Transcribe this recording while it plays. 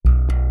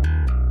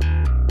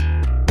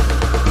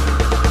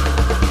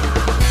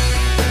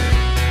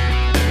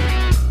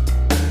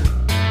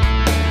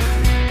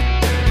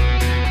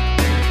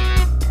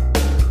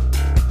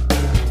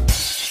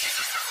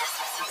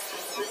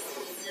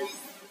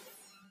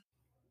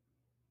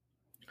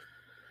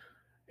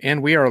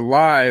And we are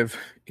live,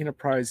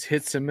 Enterprise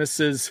Hits and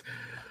Misses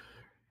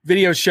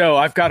video show.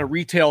 I've got a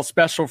retail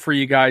special for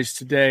you guys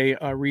today,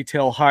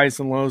 retail highs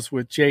and lows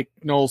with Jake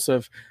Knowles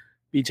of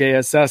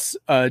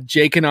BJSS.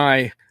 Jake and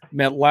I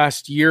met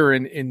last year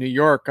in New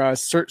York.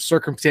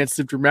 Circumstances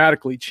have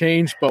dramatically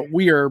changed, but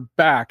we are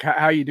back.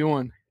 How you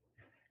doing?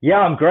 Yeah,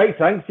 I'm great,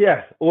 thanks.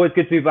 Yeah, always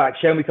good to be back.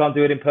 Shame we can't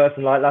do it in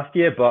person like last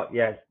year, but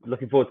yeah,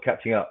 looking forward to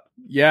catching up.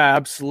 Yeah,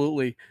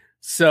 absolutely.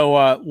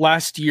 So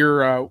last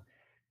year,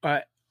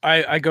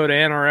 I go to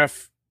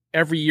NRF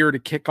every year to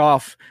kick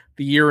off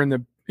the year in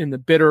the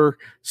bitter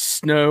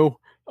snow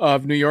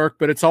of New York,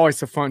 but it's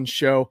always a fun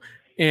show.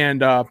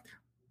 And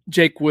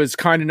Jake was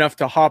kind enough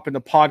to hop in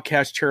the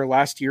podcast chair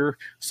last year.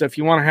 So if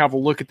you want to have a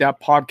look at that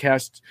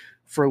podcast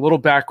for a little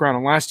background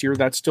on last year,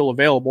 that's still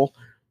available.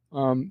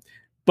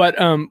 But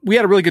we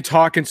had a really good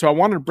talk, and so I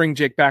wanted to bring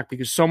Jake back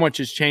because so much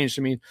has changed.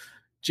 I mean,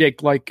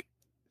 Jake, like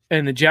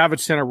in the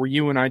Javits Center where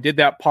you and I did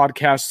that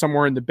podcast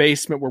somewhere in the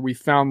basement where we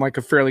found like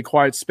a fairly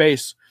quiet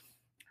space,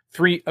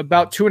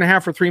 about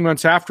 2.5 or 3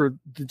 months after,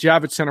 the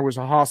Javits Center was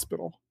a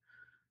hospital.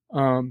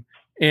 And,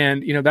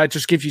 that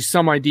just gives you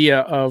some idea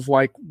of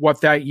like what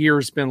that year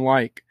has been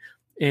like.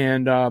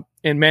 And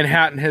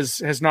Manhattan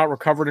has not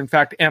recovered. In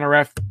fact,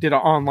 NRF did an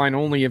online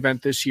only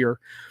event this year.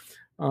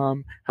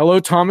 Hello,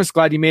 Thomas.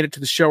 Glad you made it to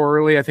the show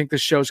early. I think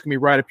this show is going to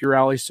be right up your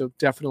alley, so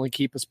definitely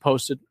keep us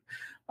posted.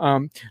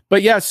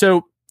 But yeah,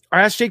 so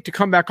I asked Jake to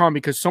come back on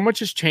because so much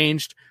has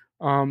changed.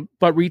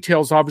 But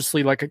retail is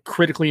obviously like a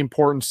critically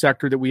important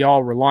sector that we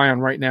all rely on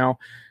right now.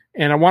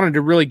 And I wanted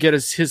to really get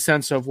his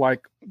sense of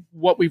like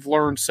what we've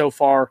learned so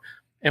far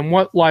and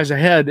what lies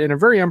ahead in a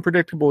very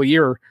unpredictable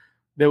year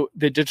that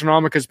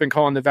Diginomic has been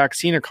calling the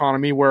vaccine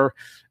economy, where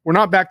we're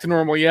not back to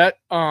normal yet.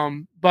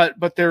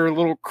 But they're a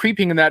little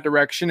creeping in that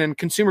direction, and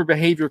consumer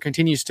behavior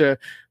continues to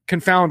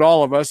confound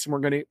all of us. And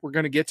we're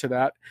going to get to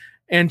that.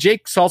 And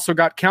Jake's also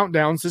got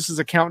countdowns. This is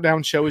a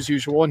countdown show as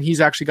usual, and he's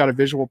actually got a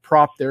visual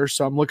prop there.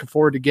 So I'm looking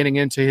forward to getting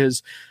into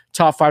his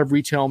top 5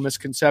 retail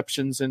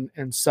misconceptions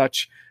and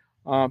such.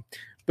 But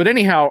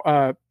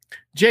anyhow,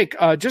 Jake,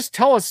 just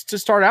tell us to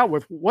start out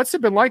with, what's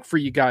it been like for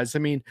you guys? I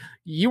mean,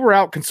 you were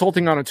out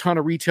consulting on a ton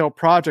of retail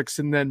projects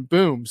and then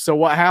boom. So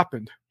what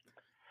happened?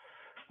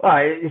 Well,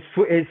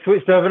 it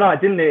switched overnight,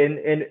 didn't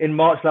it? In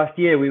March last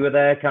year, we were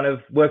there kind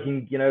of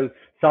working,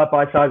 side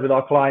by side with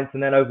our clients,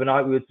 and then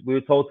overnight we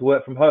were told to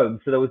work from home.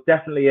 So there was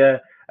definitely an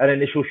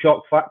initial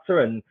shock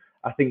factor, and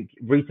I think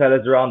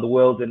retailers around the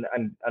world and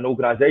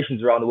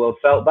organizations around the world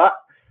felt that,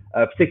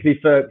 particularly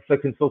for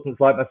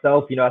consultants like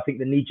myself. I think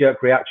the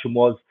knee-jerk reaction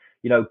was,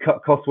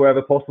 cut costs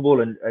wherever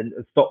possible and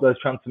stop those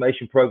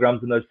transformation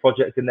programs and those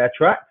projects in their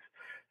tracks.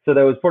 So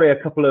there was probably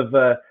a couple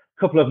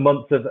of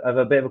months of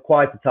a bit of a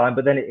quieter time,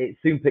 but then it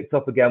soon picked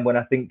up again when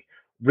I think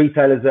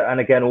retailers and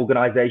again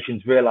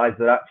organizations realized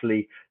that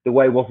actually the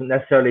way wasn't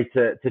necessarily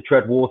to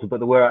tread water, but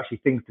there were actually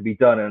things to be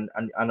done.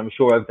 And I'm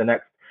sure over the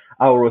next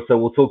hour or so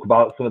we'll talk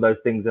about some of those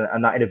things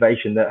and that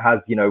innovation that has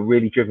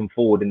really driven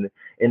forward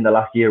in the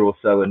last year or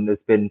so. And there's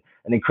been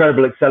an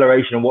incredible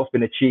acceleration in what's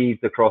been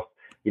achieved across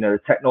the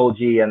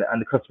technology and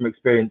the customer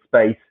experience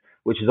space,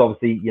 which has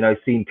obviously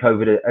seen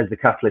COVID as the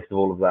catalyst of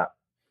all of that.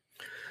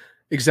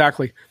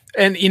 Exactly.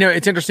 And,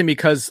 it's interesting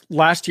because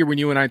last year when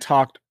you and I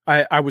talked,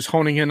 I was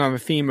honing in on the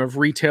theme of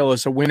retail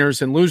as a winners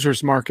and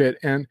losers market.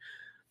 And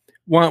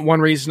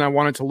one reason I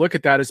wanted to look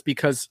at that is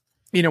because,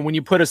 when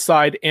you put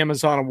aside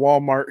Amazon and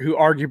Walmart, who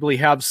arguably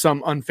have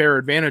some unfair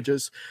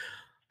advantages,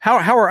 how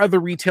are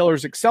other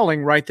retailers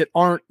excelling, right,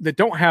 that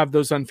don't have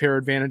those unfair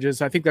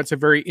advantages? I think that's a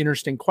very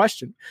interesting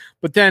question.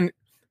 But then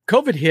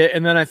COVID hit,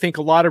 and then I think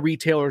a lot of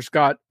retailers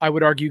got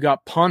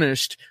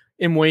punished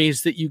in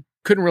ways that you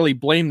couldn't really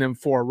blame them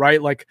for,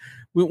 right? Like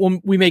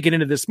we may get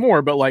into this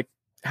more, but like,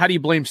 how do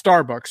you blame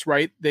Starbucks,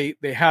 right? They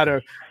had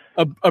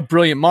a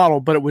brilliant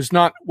model, but it was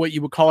not what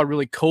you would call a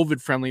really COVID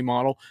friendly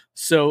model.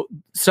 So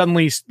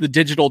suddenly the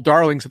digital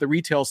darlings of the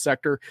retail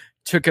sector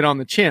took it on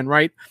the chin,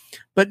 right?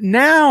 But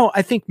now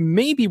I think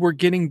maybe we're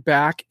getting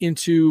back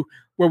into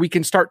where we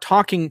can start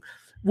talking.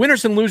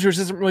 Winners and losers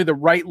isn't really the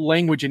right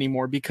language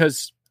anymore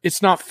because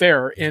it's not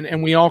fair,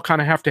 and we all kind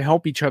of have to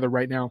help each other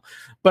right now.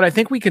 But I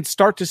think we can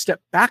start to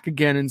step back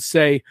again and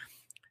say,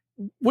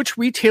 which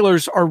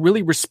retailers are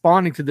really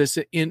responding to this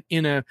in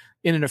an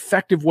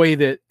effective way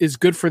that is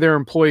good for their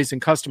employees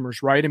and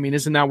customers, right? I mean,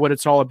 isn't that what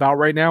it's all about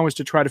right now, is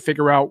to try to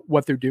figure out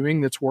what they're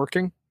doing that's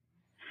working?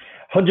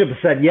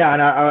 100%. Yeah.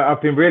 And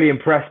I've been really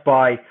impressed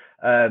by,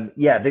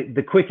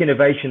 the quick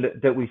innovation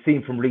that we've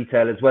seen from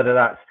retailers, whether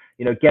that's,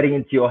 getting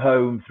into your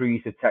home through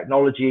use of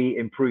technology,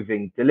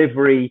 improving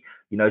delivery,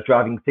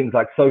 driving things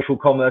like social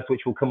commerce,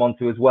 which we'll come on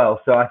to as well.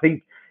 So I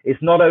think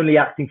it's not only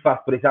acting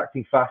fast, but it's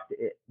acting fast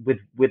with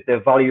the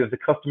value of the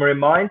customer in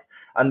mind.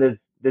 And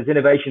there's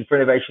innovation for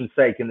innovation's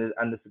sake and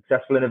the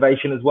successful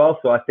innovation as well.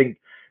 So I think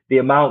the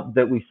amount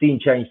that we've seen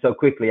change so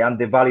quickly and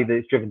the value that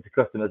it's driven to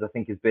customers, I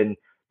think has been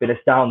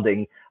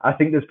astounding. I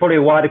think there's probably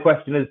a wider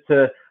question as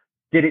to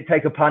did it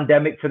take a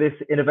pandemic for this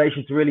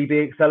innovation to really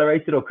be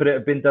accelerated, or could it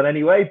have been done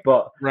anyway?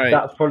 But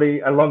that's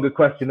probably a longer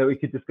question that we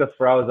could discuss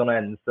for hours on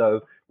end.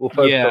 So we'll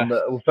focus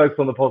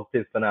on the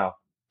positives for now.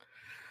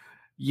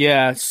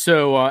 Yeah.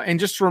 So, and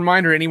just a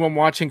reminder, anyone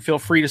watching, feel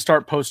free to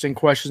start posting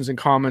questions and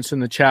comments in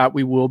the chat.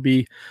 We will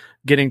be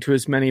getting to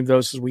as many of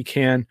those as we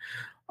can.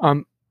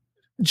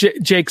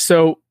 Jake,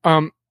 so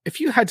if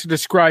you had to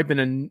describe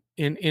in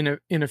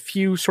a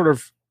few sort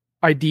of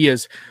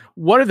ideas,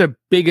 what are the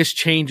biggest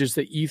changes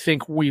that you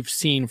think we've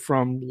seen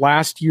from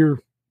last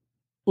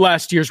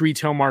year's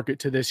retail market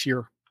to this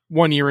year,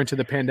 1 year into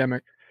the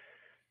pandemic?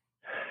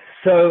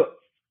 So,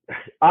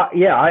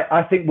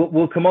 I think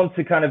we'll come on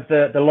to kind of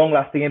the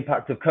long-lasting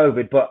impact of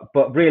COVID,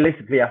 but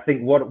realistically, I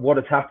think what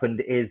has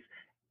happened is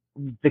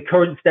the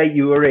current state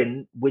you are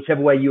in,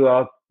 whichever way you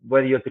are,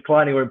 whether you're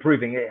declining or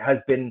improving, it has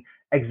been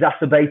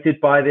exacerbated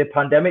by the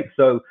pandemic.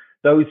 So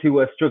those who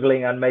were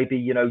struggling and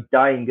maybe,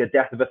 dying a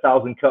death of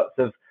 1,000 cuts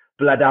have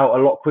bled out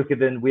a lot quicker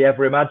than we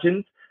ever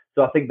imagined.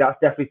 So I think that's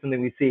definitely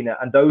something we've seen.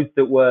 And those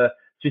that were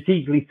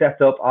strategically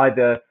set up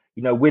either,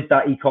 with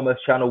that e-commerce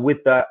channel, with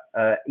that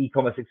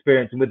e-commerce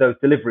experience and with those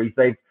deliveries,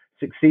 they've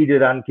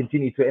succeeded and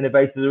continue to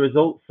innovate as a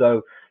result.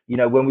 So,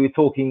 when we were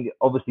talking,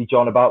 obviously,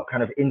 John, about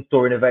kind of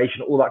in-store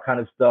innovation, all that kind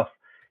of stuff,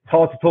 it's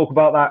hard to talk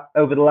about that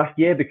over the last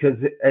year because,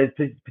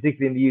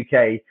 particularly in the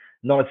UK,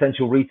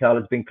 non-essential retail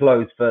has been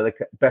closed for the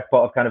best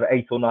part of kind of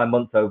 8 or 9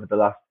 months over the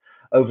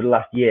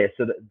last year.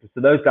 So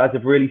those guys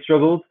have really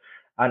struggled.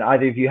 And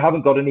either if you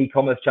haven't got an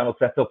e-commerce channel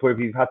set up, or if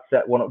you've had to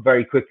set one up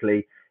very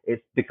quickly,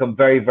 it's become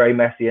very, very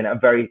messy and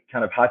very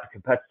kind of hyper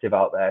competitive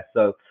out there.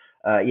 So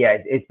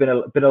it's been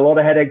a lot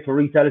of headaches for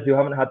retailers who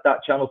haven't had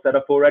that channel set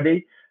up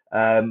already.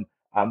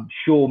 I'm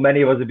sure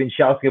many of us have been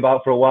shouting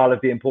about for a while of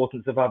the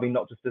importance of having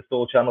not just a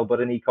store channel, but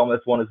an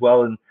e-commerce one as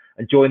well, and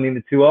joining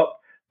the two up.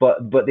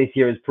 But this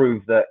year has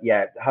proved that,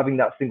 having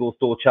that single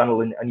store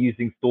channel and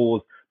using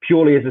stores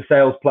purely as a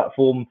sales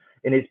platform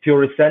in its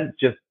purest sense,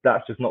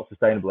 that's just not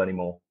sustainable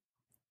anymore.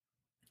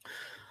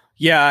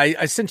 Yeah,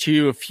 I sent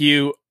you a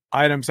few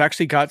items. I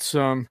actually got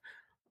some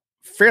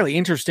fairly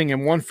interesting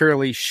and one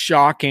fairly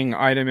shocking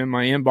item in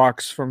my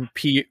inbox from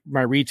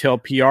my retail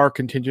PR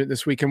contingent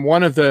this week. And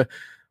one of the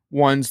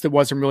ones that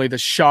wasn't really the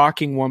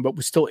shocking one, but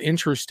was still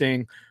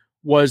interesting,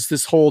 was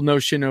this whole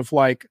notion of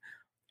like,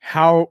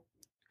 how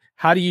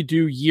do you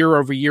do year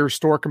over year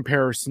store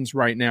comparisons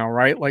right now,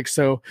 right? Like,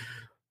 so,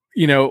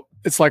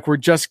 it's like we're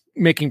just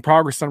making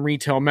progress on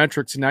retail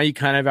metrics, and now you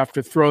kind of have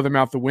to throw them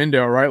out the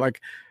window, right? Like,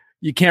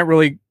 you can't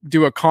really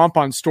do a comp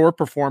on store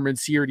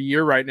performance year to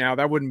year right now.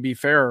 That wouldn't be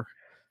fair.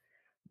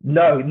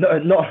 No,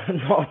 not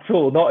at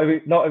all. Not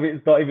if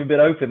it's not even been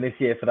open this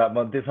year for that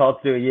month. It's hard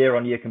to do a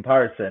year-on-year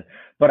comparison.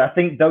 But I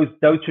think those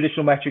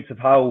traditional metrics of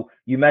how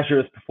you measure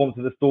as performance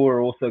of the store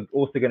are also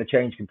going to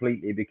change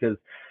completely, because,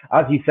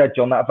 as you said,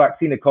 John, that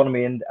vaccine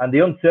economy and the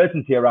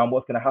uncertainty around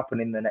what's going to happen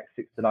in the next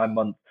 6 to 9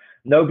 months.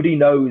 Nobody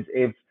knows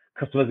if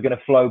customers are going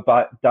to flow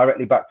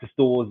directly back to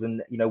stores,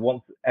 and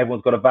once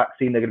everyone's got a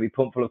vaccine, they're going to be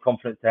pumped full of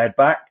confidence to head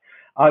back.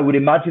 I would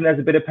imagine there's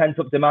a bit of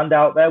pent-up demand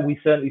out there. We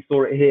certainly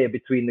saw it here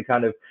between the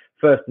kind of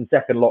first and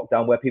second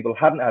lockdown, where people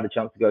hadn't had a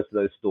chance to go to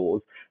those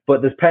stores.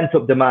 But there's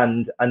pent-up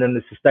demand, and then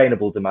there's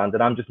sustainable demand.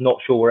 And I'm just not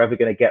sure we're ever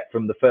going to get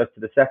from the first to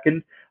the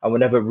second, and we're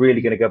never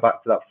really going to go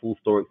back to that full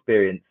store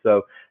experience.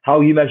 So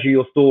how you measure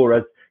your store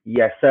as,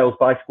 sales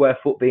by square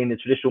foot being the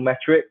traditional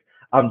metric,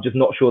 I'm just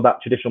not sure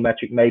that traditional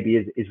metric maybe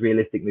is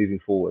realistic moving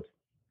forward.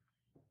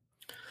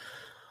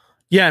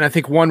 Yeah, and I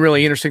think one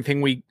really interesting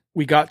thing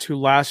we got to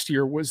last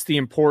year was the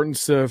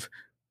importance of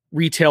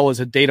retail as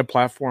a data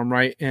platform,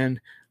 right?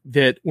 And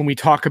that when we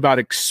talk about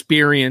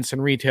experience in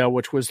retail,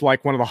 which was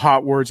like one of the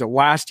hot words at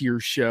last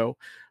year's show,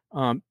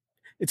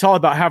 it's all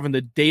about having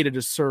the data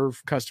to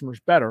serve customers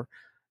better.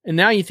 And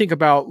now you think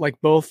about like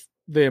both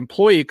the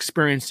employee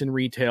experience in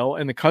retail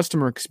and the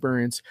customer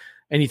experience,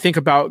 and you think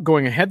about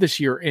going ahead this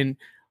year, and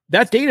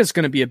that data is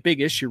going to be a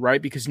big issue,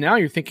 right? Because now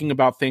you're thinking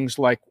about things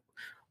like,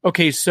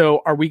 okay,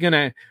 so are we going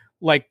to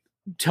like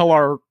tell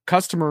our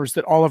customers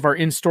that all of our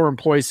in-store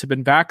employees have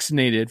been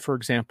vaccinated, for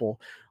example?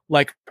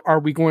 Like, are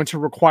we going to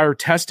require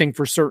testing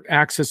for certain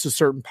access to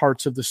certain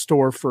parts of the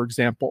store, for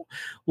example?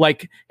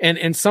 Like,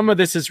 and some of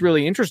this is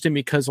really interesting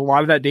because a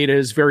lot of that data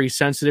is very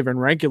sensitive and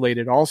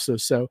regulated also.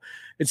 So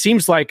it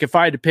seems like if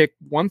I had to pick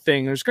one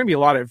thing, there's going to be a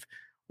lot of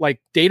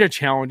like data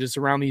challenges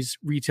around these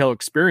retail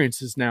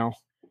experiences now.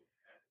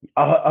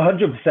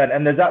 100%.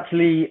 And there's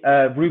actually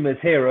rumors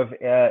here of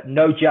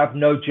no jab,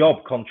 no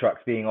job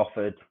contracts being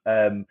offered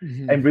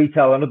in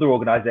retail and other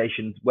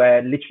organizations,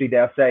 where literally they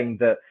are saying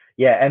that,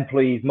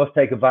 employees must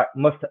take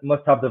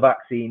must have the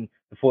vaccine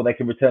before they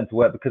can return to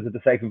work because of the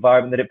safe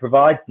environment that it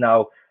provides.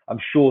 Now, I'm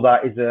sure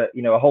that is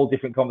a whole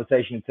different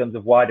conversation in terms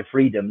of wider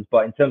freedoms,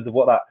 but in terms of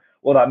what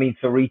that means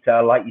for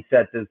retail, like you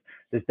said,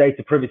 there's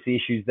data privacy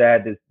issues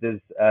there.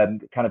 There's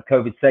kind of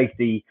COVID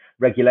safety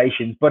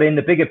regulations, but in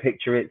the bigger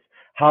picture, it's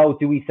how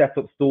do we set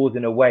up stores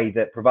in a way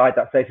that provide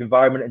that safe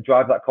environment and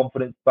drive that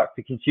confidence back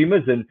to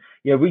consumers? And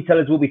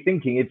retailers will be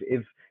thinking,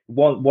 if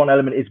one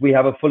element is we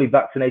have a fully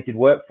vaccinated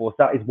workforce.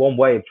 That is one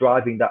way of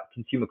driving that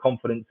consumer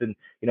confidence and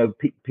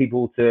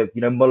people to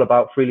mull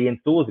about freely in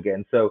stores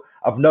again. So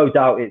I've no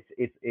doubt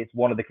it's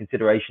one of the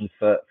considerations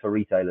for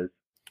retailers.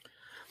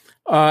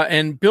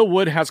 And Bill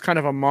Wood has kind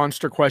of a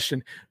monster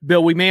question.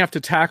 Bill, we may have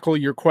to tackle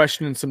your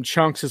question in some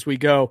chunks as we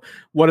go.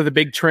 What are the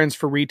big trends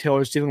for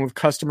retailers dealing with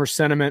customer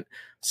sentiment,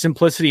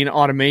 simplicity, and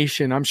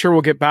automation? I'm sure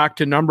we'll get back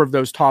to a number of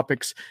those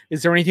topics.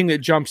 Is there anything that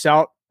jumps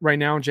out right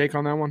now, Jake,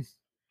 on that one?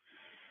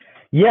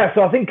 Yeah,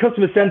 so I think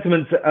customer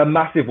sentiment's a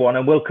massive one,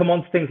 and we'll come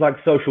on to things like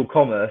social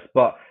commerce,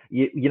 but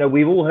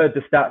we've all heard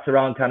the stats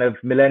around kind of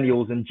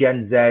millennials and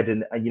Gen Z,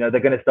 and they're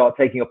going to start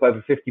taking up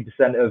over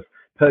 50% of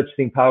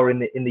purchasing power in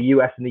the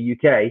US and the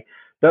UK.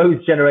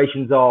 Those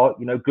generations are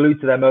glued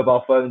to their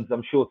mobile phones,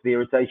 I'm sure, to the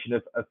irritation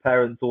of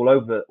parents all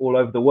over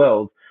the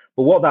world.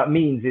 But what that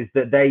means is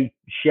that they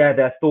share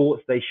their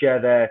thoughts, they share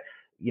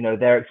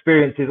their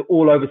experiences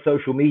all over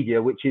social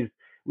media, which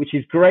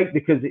is great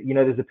because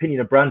there's opinion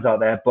of brands out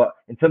there. But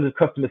in terms of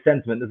customer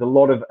sentiment, there's a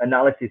lot of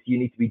analysis you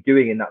need to be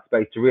doing in that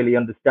space to really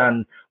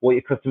understand what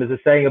your customers are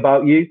saying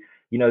about you.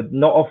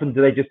 Not often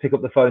do they just pick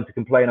up the phone to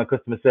complain on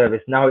customer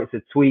service. Now it's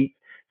a tweet,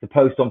 it's a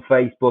post on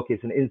Facebook,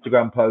 it's an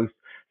Instagram post.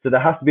 So there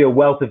has to be a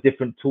wealth of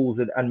different tools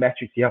and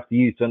metrics you have to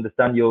use to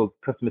understand your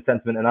customer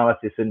sentiment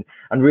analysis and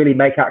really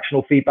make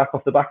actionable feedback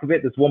off the back of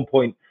it. There's one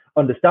point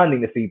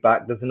understanding the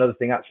feedback. There's another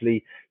thing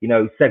actually,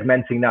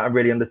 segmenting that and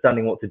really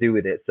understanding what to do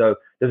with it. So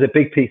there's a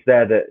big piece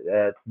there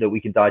that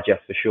we can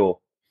digest for sure.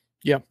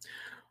 Yeah.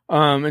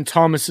 And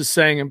Thomas is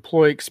saying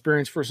employee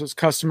experience versus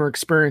customer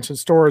experience in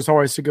store is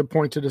always a good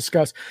point to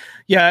discuss.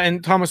 Yeah.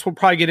 And Thomas, we'll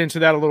probably get into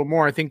that a little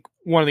more. I think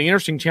one of the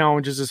interesting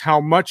challenges is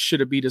how much should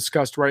it be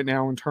discussed right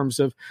now in terms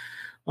of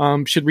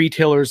should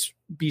retailers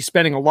be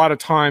spending a lot of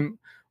time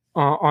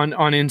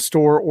on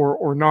in-store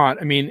or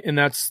not? I mean, and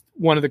that's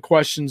one of the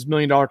questions, $1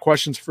 million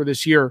questions for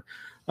this year.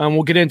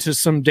 We'll get into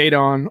some data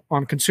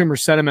on consumer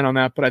sentiment on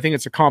that, but I think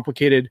it's a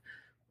complicated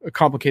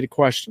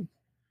question.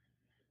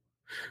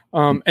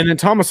 And then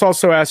Thomas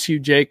also asks you,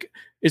 Jake,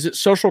 is it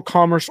social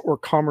commerce or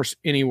commerce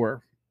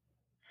anywhere?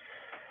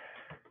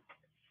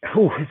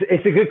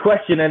 It's a good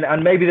question,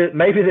 and maybe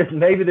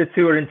the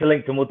two are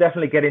interlinked, and we'll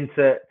definitely get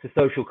into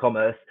social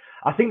commerce.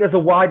 I think there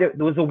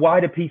was a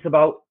wider piece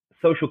about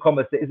social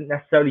commerce that isn't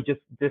necessarily just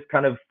this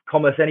kind of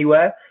commerce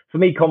anywhere. For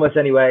me, commerce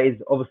anywhere is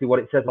obviously what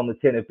it says on the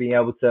tin of being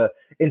able to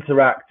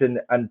interact and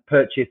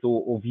purchase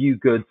or view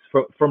goods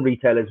from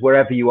retailers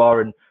wherever you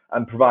are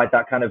and provide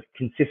that kind of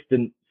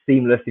consistent,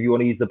 seamless, if you want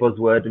to use the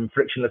buzzword, and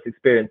frictionless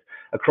experience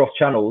across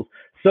channels.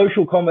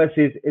 Social commerce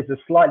is a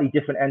slightly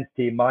different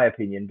entity in my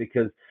opinion,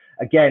 because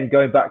again,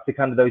 going back to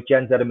kind of those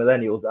Gen Z and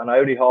millennials, and I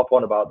only harp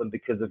on about them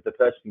because of the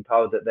purchasing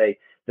power that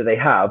they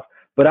have.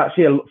 But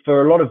actually,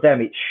 for a lot of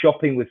them, it's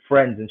shopping with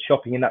friends and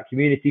shopping in that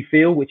community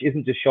feel, which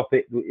isn't just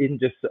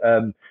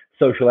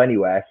social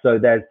anywhere. So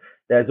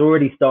there's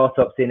already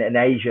startups in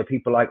Asia.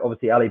 People like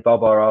obviously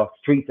Alibaba are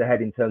streets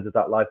ahead in terms of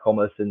that live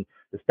commerce, and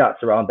the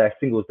stats around their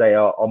Singles Day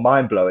are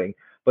mind blowing.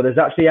 But there's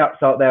actually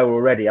apps out there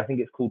already. I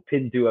think it's called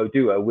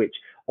Pinduoduo, which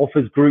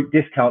offers group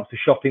discounts for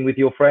shopping with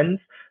your friends.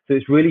 So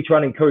it's really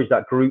trying to encourage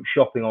that group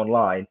shopping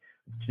online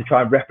to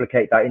try and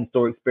replicate that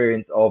in-store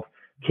experience of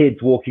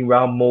kids walking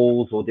around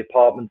malls or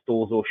department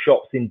stores or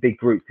shops in big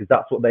groups, because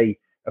that's what they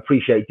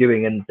appreciate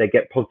doing and they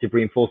get positive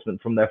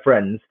reinforcement from their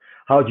friends.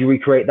 How do you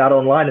recreate that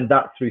online? And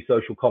that's through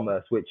social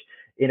commerce, which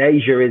in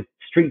Asia is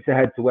streets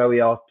ahead to where we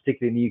are,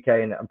 particularly in the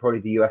UK and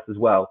probably the US as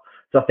well.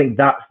 So I think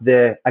that's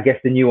the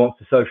nuance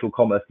to social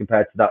commerce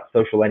compared to that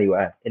social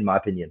anywhere, in my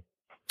opinion.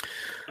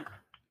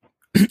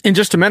 In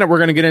just a minute, we're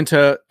going to get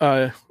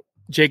into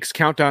Jake's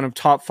countdown of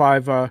top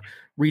 5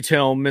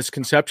 retail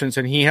misconceptions,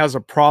 and he has a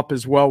prop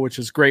as well, which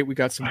is great. We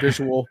got some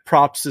visual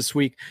props this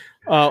week.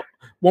 One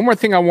more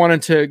thing I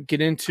wanted to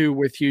get into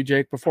with you,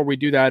 Jake, before we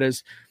do that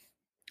is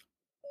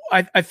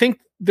I think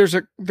there's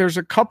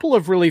a couple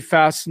of really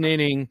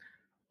fascinating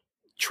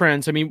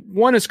trends. I mean,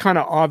 one is kind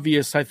of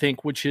obvious, I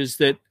think, which is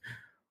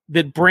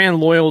that brand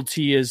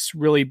loyalty is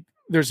really,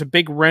 there's a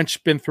big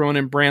wrench been thrown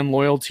in brand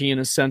loyalty in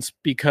a sense,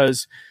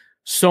 because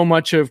so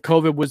much of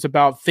COVID was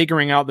about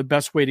figuring out the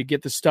best way to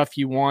get the stuff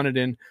you wanted.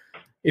 And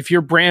if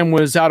your brand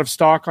was out of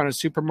stock on a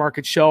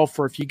supermarket shelf,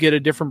 or if you get a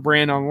different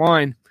brand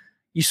online,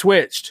 you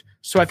switched.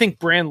 So I think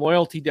brand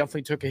loyalty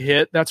definitely took a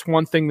hit. That's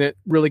one thing that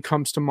really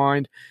comes to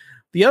mind.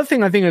 The other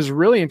thing I think is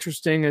really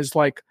interesting is,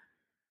 like,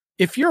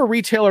 if you're a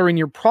retailer and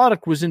your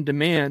product was in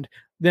demand,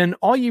 then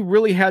all you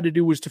really had to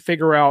do was to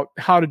figure out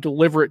how to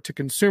deliver it to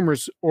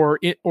consumers or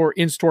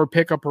in-store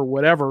pickup or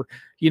whatever,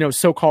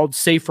 so-called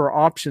safer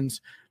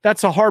options.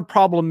 That's a hard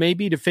problem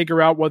maybe to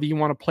figure out whether you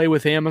want to play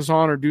with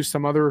Amazon or do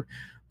some other.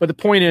 But the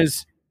point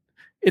is,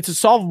 it's a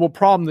solvable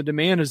problem. The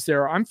demand is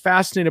there. I'm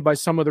fascinated by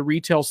some of the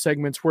retail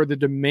segments where the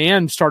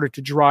demand started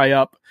to dry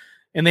up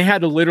and they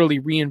had to literally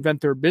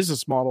reinvent their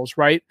business models,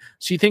 right?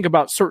 So you think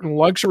about certain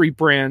luxury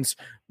brands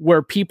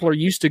where people are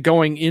used to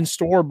going in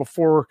store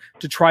before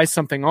to try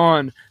something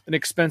on, an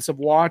expensive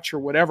watch or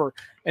whatever.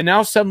 And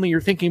now suddenly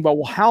you're thinking about,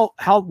 well,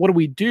 what do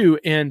we do?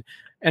 And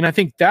And I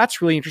think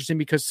that's really interesting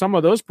because some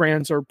of those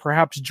brands are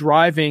perhaps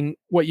driving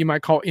what you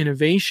might call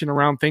innovation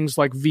around things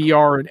like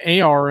VR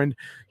and AR and,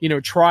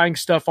 trying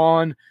stuff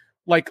on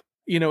like,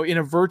 in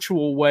a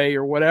virtual way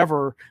or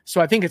whatever.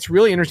 So I think it's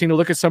really interesting to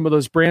look at some of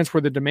those brands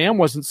where the demand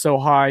wasn't so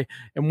high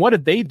and what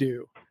did they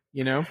do,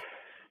 Yeah,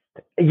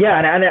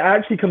 and it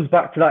actually comes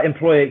back to that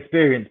employee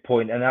experience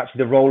point and actually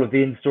the role of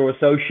the in-store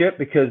associate,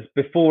 because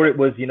before it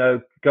was,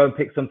 go and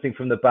pick something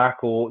from the back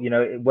or,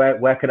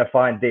 where can I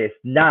find this?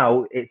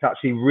 Now it's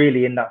actually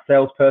really in that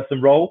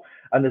salesperson role.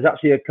 And there's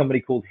actually a company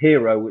called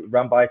Hero,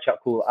 run by a chap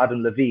called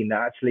Adam Levine,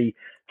 that actually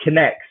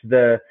connects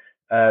the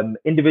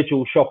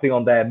individual shopping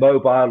on their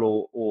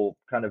mobile or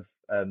kind of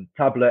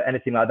tablet,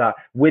 anything like that,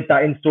 with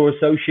that in-store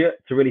associate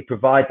to really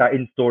provide that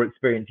in-store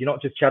experience. You're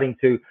not just chatting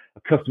to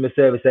a customer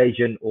service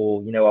agent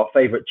or, our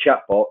favorite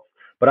chatbot,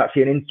 but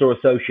actually an in-store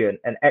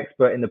associate, an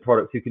expert in the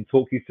product who can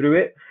talk you through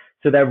it.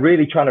 So they're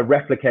really trying to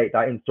replicate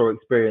that in-store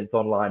experience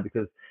online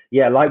because,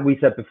 yeah, like we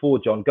said before,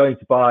 John, going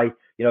to buy,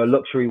 a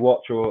luxury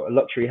watch or a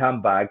luxury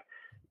handbag,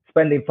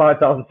 spending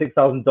 $5,000,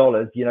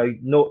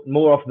 $6,000,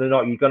 more often than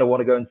not, you're going to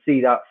want to go and see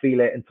that, feel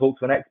it, and talk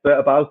to an expert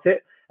about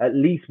it. At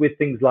least with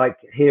things like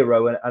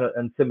Hero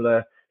and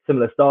similar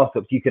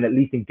startups, you can at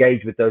least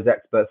engage with those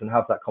experts and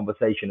have that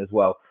conversation as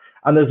well.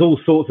 And there's all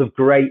sorts of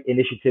great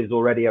initiatives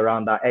already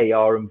around that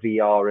AR and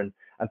VR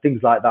and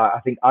things like that. I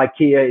think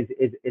IKEA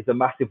is a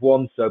massive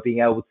one. So being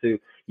able to,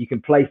 you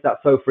can place that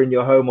sofa in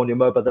your home on your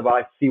mobile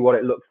device, see what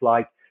it looks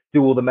like,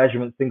 do all the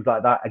measurements, things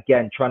like that.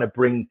 Again, trying to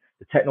bring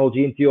the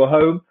technology into your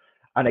home.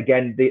 And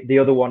again, the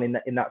other one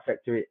in that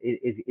sector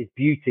is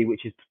beauty,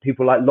 which is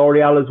people like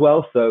L'Oreal as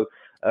well. So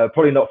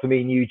probably not for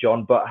me and you,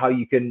 John, but how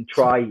you can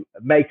try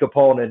makeup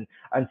on and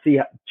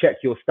check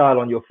your style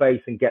on your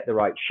face and get the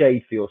right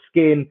shade for your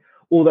skin,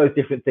 all those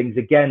different things,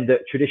 again,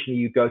 that traditionally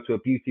you go to a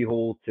beauty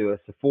hall, to a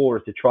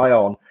Sephora to try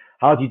on.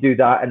 How do you do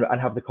that and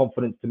have the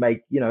confidence to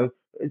make,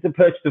 it's a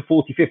purchase of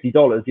 $40,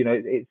 $50,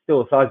 it's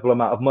still a sizable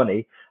amount of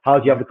money. How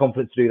do you have the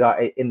confidence to do that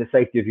in the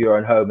safety of your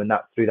own home? And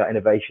that's through that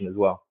innovation as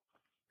well.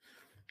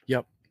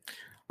 Yep.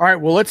 All right,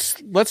 well,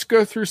 let's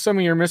go through some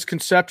of your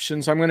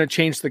misconceptions. I'm going to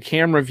change the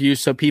camera view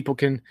so people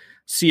can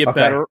see it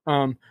better.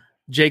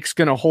 Jake's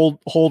going to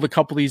hold a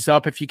couple of these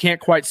up. If you can't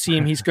quite see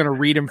him, he's going to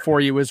read them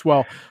for you as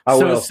well.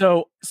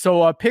 So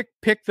pick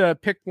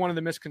one of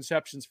the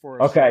misconceptions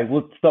for us. Okay,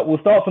 we'll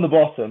start from the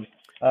bottom.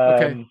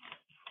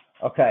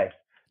 Okay.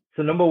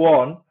 So number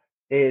one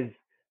is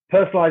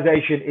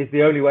personalization is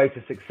the only way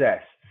to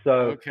success.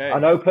 So I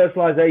know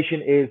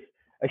personalization is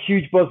a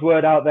huge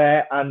buzzword out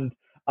there, and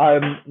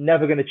I'm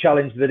never going to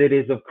challenge that it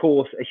is, of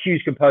course, a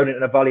huge component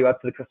and a value add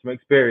to the customer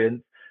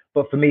experience.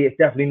 But for me, it's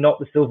definitely not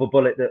the silver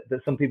bullet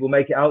that some people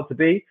make it out to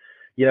be.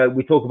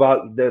 We talk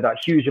about that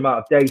huge amount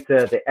of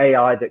data, the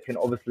AI that can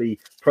obviously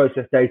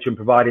process data and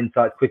provide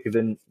insights quicker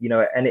than,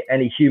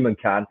 any human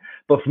can.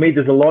 But for me,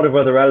 there's a lot of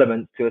other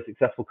elements to a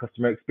successful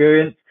customer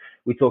experience.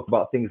 We talk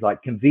about things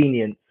like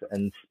convenience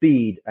and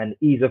speed and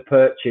ease of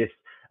purchase.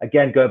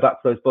 Again, going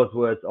back to those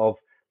buzzwords of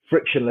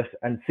frictionless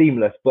and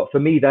seamless. But for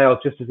me, they are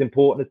just as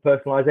important as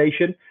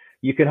personalization.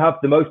 You can have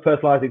the most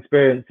personalized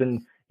experience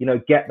and,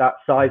 get that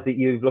size that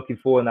you're looking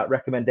for and that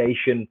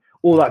recommendation,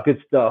 all that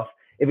good stuff.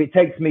 If it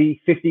takes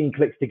me 15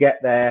 clicks to get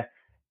there,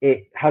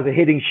 it has a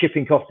hidden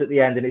shipping cost at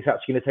the end, and it's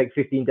actually going to take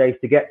 15 days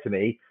to get to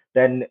me,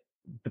 then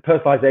the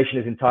personalization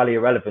is entirely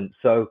irrelevant.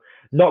 So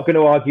not going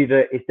to argue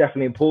that it's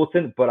definitely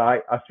important, but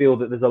I feel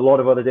that there's a lot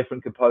of other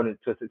different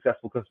components to a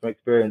successful customer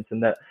experience,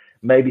 and that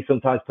maybe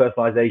sometimes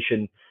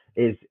personalization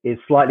is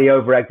slightly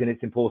over-egged in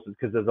its importance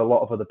because there's a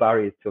lot of other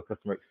barriers to a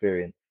customer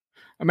experience.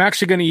 I'm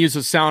actually going to use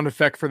a sound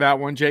effect for that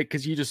one, Jake,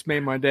 because you just made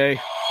my day.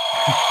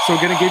 So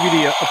we're going to give you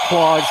the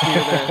applause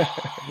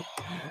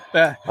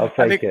here. I'll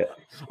take it.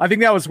 I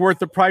think that was worth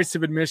the price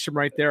of admission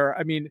right there.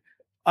 I mean,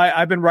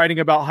 I've been writing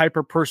about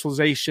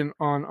hyper-personalization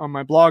on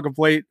my blog of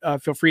late.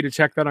 Feel free to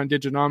check that on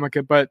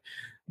Diginomica.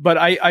 But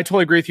I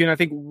totally agree with you. And I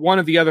think one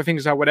of the other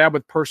things I would add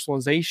with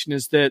personalization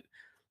is that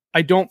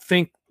I don't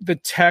think the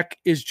tech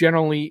is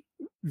generally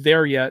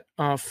there yet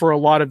for a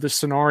lot of the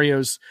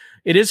scenarios.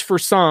 It is for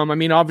some. I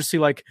mean, obviously,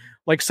 like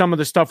some of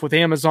the stuff with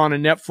Amazon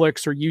and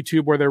Netflix or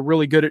YouTube where they're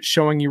really good at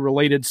showing you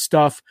related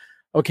stuff.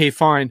 Okay,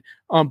 fine.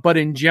 But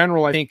in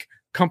general, I think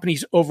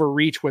companies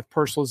overreach with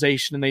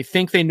personalization and they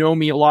think they know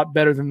me a lot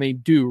better than they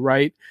do,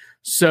 right?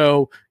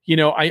 So,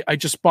 I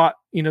just bought,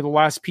 the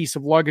last piece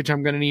of luggage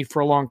I'm going to need for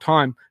a long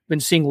time.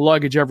 Been seeing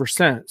luggage ever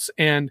since.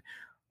 And,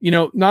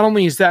 not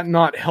only is that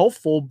not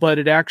helpful, but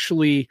it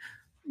actually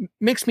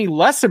makes me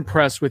less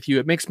impressed with you.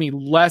 It makes me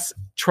less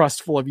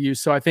trustful of you.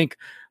 So I think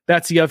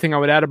that's the other thing I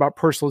would add about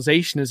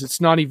personalization is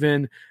it's not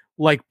even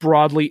like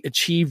broadly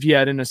achieved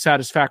yet in a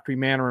satisfactory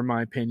manner, in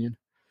my opinion.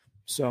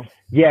 So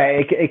yeah,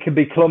 it can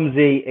be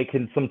clumsy. It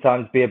can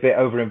sometimes be a bit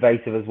over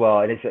invasive as well.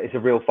 And it's a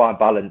real fine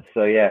balance.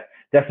 So yeah,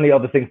 definitely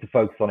other things to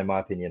focus on, in my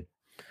opinion.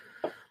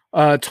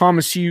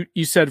 Thomas, you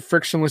said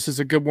frictionless is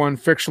a good one.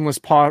 Frictionless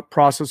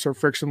process or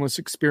frictionless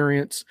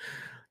experience.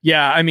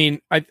 Yeah. I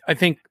mean, I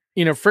think,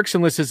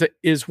 frictionless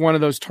is one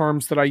of those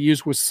terms that I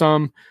use with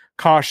some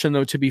caution,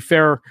 though, to be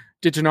fair.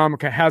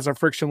 Diginomica has a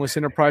frictionless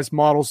enterprise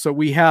model, so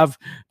we have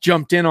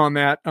jumped in on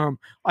that.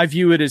 I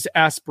view it as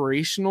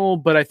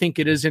aspirational, but I think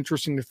it is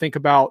interesting to think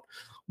about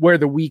where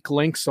the weak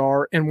links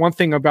are. And one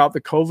thing about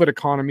the COVID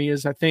economy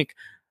is I think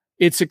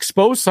it's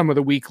exposed some of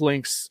the weak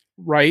links,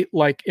 right?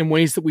 Like in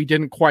ways that we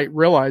didn't quite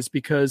realize,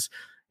 because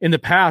in the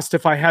past,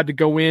 if I had to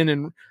go in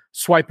and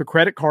swipe a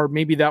credit card,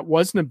 maybe that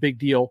wasn't a big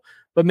deal,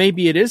 but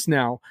maybe it is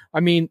now. I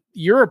mean,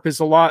 Europe is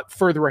a lot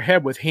further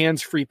ahead with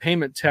hands-free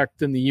payment tech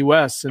than the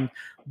US. And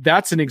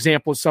that's an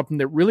example of something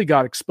that really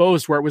got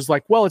exposed, where it was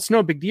like, well, it's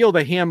no big deal.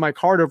 They hand my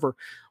card over.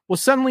 Well,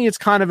 suddenly it's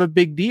kind of a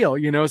big deal,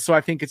 So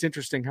I think it's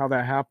interesting how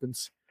that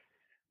happens.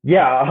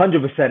 Yeah,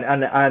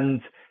 100%.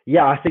 And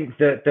yeah, I think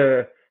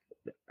that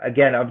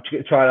again, I'm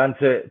trying to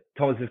answer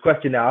Thomas's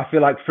question now. I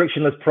feel like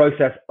frictionless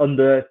process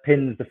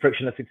underpins the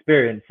frictionless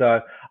experience.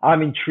 So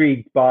I'm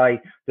intrigued by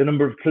the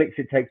number of clicks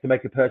it takes to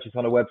make a purchase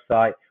on a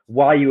website,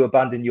 why you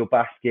abandon your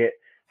basket,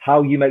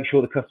 how you make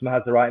sure the customer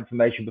has the right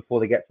information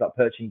before they get to that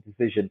purchasing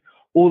decision.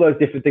 All those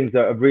different things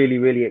are really,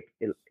 really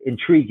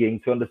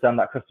intriguing to understand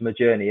that customer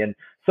journey. And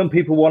some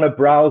people want to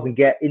browse and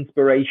get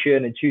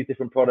inspiration and choose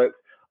different products.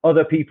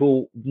 Other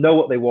people know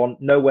what they want,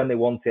 know when they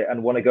want it,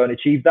 and want to go and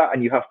achieve that.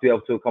 And you have to be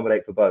able to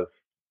accommodate for both.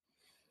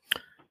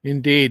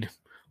 Indeed.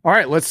 All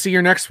right, let's see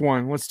your next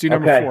one. Let's do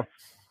number 4.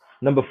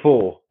 Number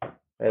 4.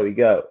 There we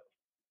go.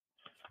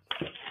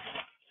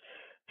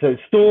 So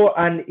store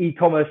and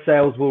e-commerce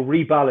sales will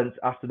rebalance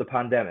after the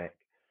pandemic.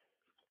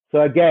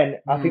 So again,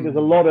 I think there's a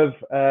lot of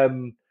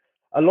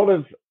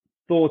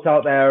thought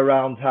out there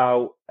around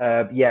how,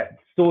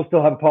 stores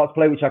still have a part to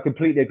play, which I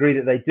completely agree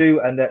that they do,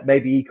 and that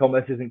maybe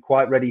e-commerce isn't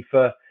quite ready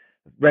for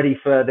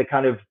the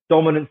kind of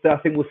dominance that I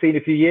think we'll see in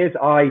a few years.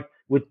 I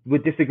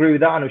would disagree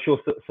with that, and I'm sure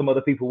some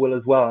other people will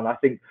as well. And I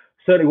think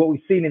certainly what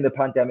we've seen in the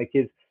pandemic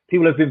is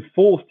people have been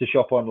forced to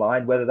shop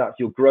online, whether that's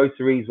your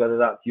groceries, whether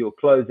that's your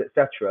clothes,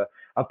 etc.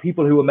 And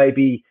people who were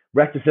maybe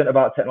reticent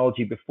about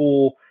technology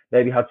before,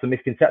 maybe had some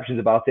misconceptions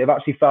about it, have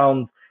actually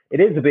found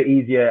it is a bit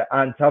easier,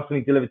 and to have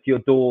something delivered to your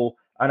door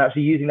and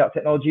actually using that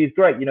technology is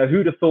great.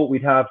 Who'd have thought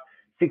we'd have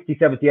 60,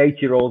 70,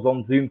 80-year-olds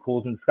on Zoom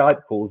calls and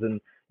Skype calls?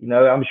 And,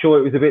 I'm sure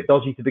it was a bit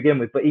dodgy to begin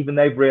with, but even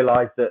they've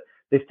realized that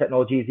this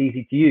technology is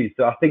easy to use.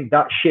 So I think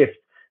that shift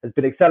has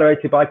been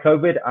accelerated by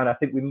COVID, and I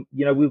think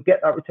we'll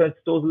get that return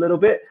to stores a little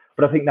bit,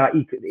 but I think that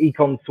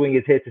e-com swing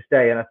is here to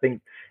stay. And I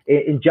think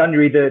in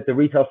January, the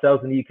retail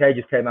sales in the UK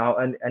just came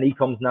out, and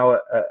e-com's now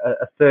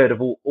a third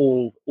of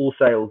all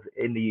sales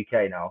in the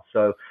UK now.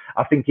 So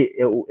I think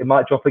it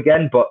might drop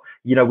again, but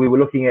we were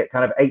looking at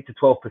kind of 8 to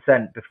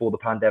 12% before the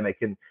pandemic,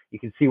 and you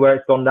can see where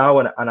it's gone now,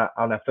 and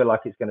I feel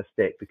like it's going to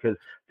stick, because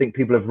I think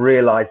people have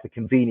realized the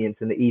convenience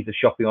and the ease of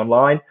shopping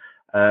online.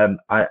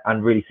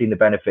 And really seen the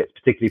benefits,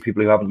 particularly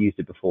people who haven't used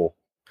it before.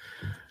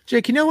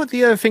 Jake, what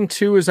the other thing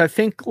too is, I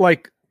think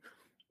like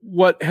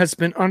what has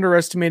been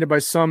underestimated by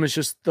some is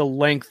just the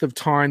length of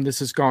time this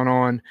has gone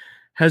on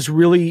has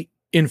really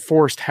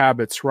enforced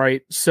habits,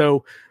 right?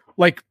 So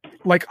like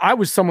I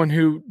was someone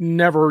who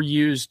never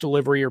used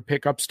delivery or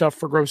pick up stuff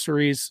for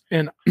groceries,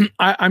 and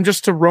I'm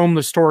just to roam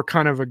the store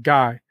kind of a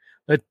guy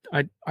that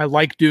I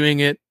like doing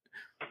it.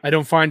 I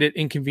don't find it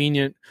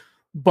inconvenient,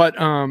 but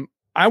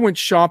I went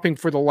shopping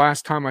for the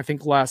last time, I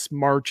think last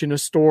March, in a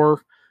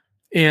store,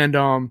 and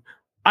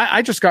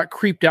I just got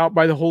creeped out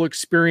by the whole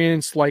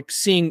experience. Like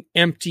seeing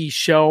empty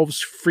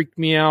shelves freaked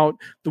me out.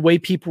 The way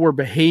people were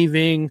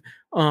behaving,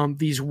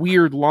 these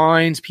weird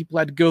lines people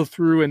had to go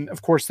through, and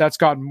of course that's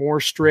gotten more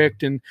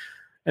strict. And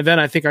then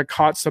I think I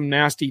caught some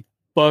nasty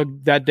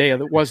bug that day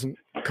that wasn't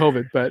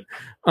COVID, but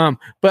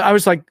I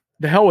was like,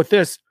 the hell with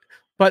this.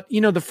 But,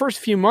 the first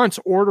few months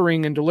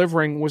ordering and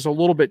delivering was a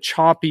little bit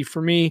choppy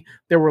for me.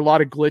 There were a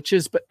lot of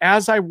glitches, but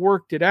as I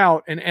worked it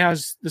out and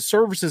as the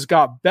services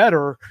got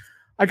better,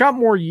 I got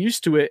more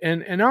used to it.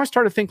 And now I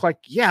started to think like,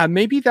 yeah,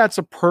 maybe that's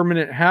a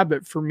permanent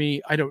habit for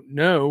me. I don't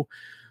know.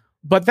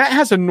 But that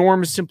has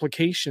enormous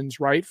implications,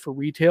 right, for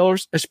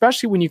retailers,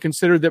 especially when you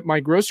consider that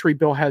my grocery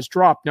bill has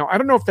dropped. Now, I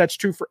don't know if that's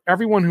true for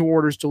everyone who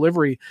orders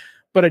delivery,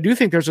 but I do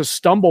think there's a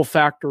stumble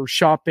factor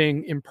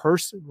shopping in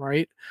person,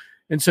 right?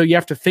 And so you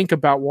have to think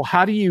about, well,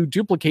 how do you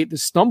duplicate the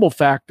stumble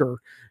factor,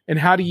 and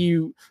how do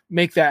you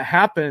make that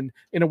happen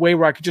in a way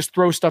where I could just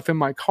throw stuff in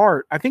my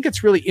cart? I think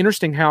it's really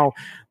interesting how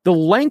the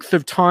length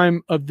of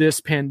time of this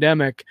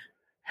pandemic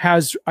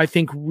has, I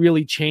think,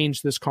 really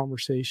changed this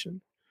conversation.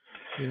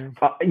 Yeah,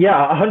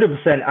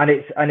 100%.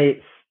 And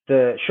it's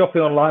the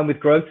shopping online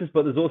with grocers,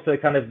 but there's also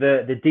kind of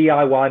the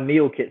DIY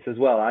meal kits as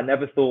well. I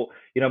never thought,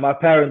 my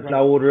parents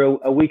now order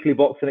a weekly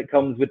box, and it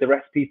comes with the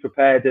recipes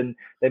prepared, and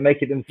they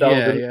make it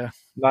themselves. Yeah.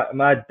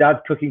 My dad's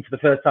cooking for the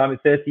first time in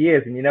 30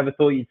 years, and you never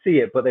thought you'd see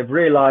it, but they've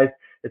realized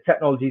the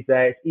technology's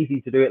there. It's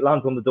easy to do. It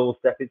lands on the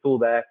doorstep. It's all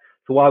there.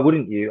 So why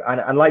wouldn't you?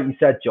 And like you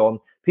said, John,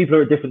 people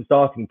are at different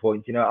starting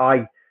points.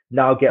 I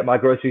now get my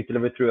groceries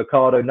delivered through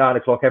Ocado 9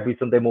 o'clock every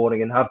Sunday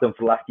morning, and have done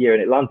for the last year,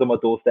 and it lands on my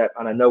doorstep,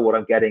 and I know what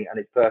I'm getting, and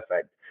it's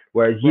perfect.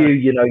 Whereas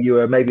you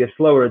are maybe a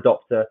slower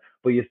adopter,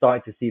 but you're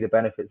starting to see the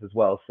benefits as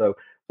well. So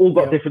all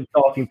got different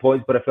starting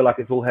points, but I feel like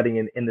it's all heading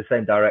in the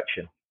same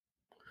direction.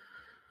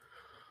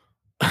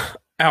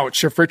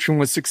 Ouch, a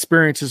frictionless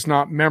experience is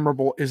not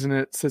memorable, isn't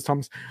it? Says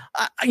Thomas.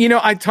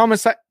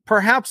 Thomas,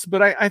 perhaps,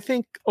 but I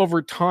think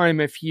over time,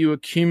 if you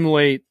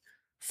accumulate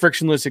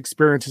frictionless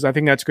experiences, I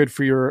think that's good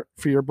for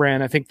your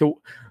brand. I think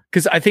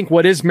because I think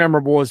what is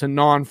memorable is a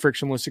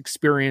non-frictionless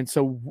experience,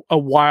 a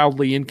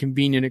wildly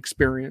inconvenient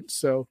experience.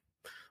 So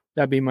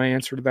that'd be my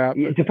answer to that.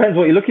 It depends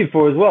what you're looking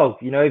for as well.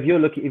 If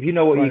you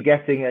know what you're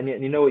getting and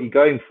you know what you're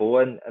going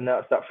for, and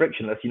that's that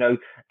frictionless.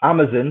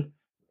 Amazon,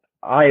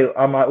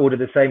 I might order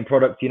the same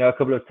product, a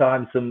couple of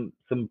times, some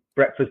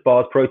breakfast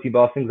bars, protein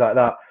bars, things like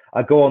that.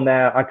 I go on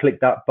there, I click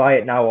that buy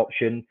it now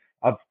option.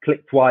 I've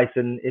clicked twice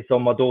and it's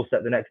on my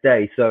doorstep the next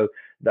day. So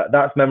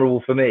that's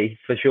memorable for me,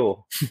 for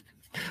sure.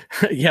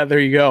 Yeah, there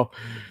you go.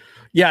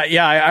 Yeah.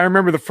 I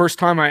remember the first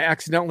time I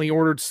accidentally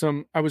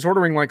I was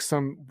ordering like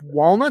some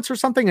walnuts or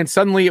something, and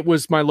suddenly it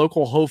was my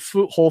local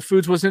Whole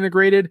Foods was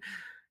integrated,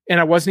 and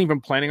I wasn't even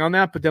planning on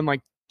that. But then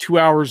like 2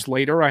 hours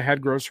later, I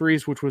had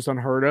groceries, which was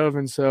unheard of.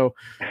 And so,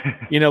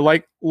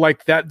 like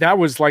that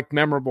was like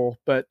memorable,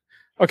 but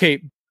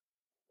okay.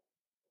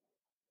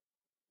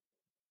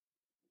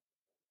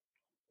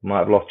 Might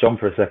have lost John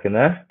for a second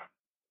there.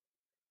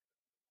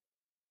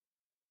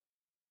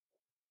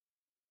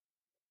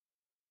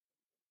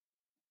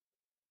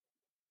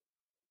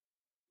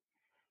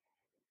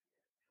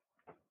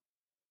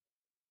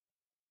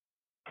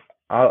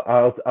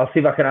 I'll see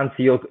if I can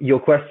answer your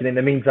question. In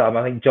the meantime,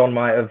 I think John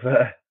might have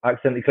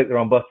accidentally clicked the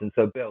wrong button.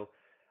 So Bill,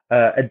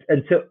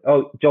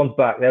 John's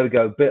back. There we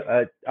go.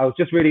 I was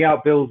just reading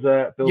out Bill's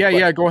Yeah,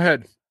 question. Go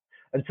ahead.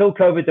 Until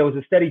COVID, there was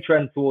a steady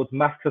trend towards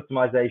mass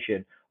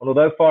customization. And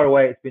although far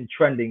away, it's been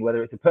trending,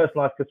 whether it's a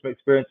personalized customer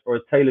experience or a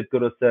tailored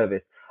good or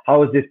service.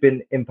 How has this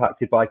been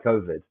impacted by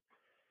COVID?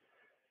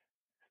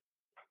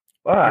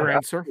 Your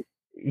answer?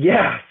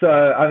 Yeah. So,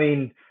 I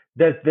mean,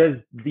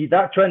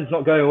 that trend's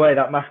not going away,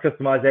 that mass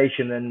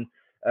customization. And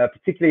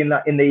particularly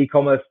in the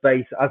e-commerce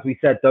space, as we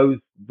said, those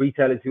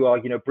retailers who are,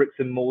 bricks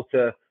and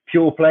mortar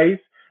pure plays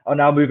are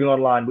now moving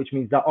online, which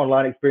means that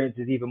online experience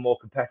is even more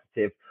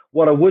competitive.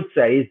 What I would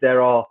say is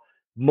there are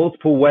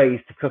multiple ways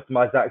to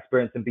customize that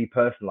experience and be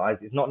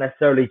personalized. It's not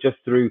necessarily just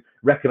through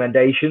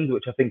recommendations,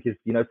 which I think is,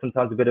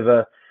 sometimes a bit of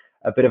a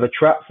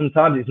trap.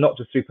 Sometimes it's not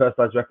just through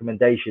personalized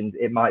recommendations.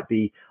 It might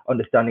be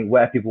understanding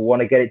where people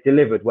want to get it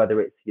delivered, whether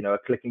it's, a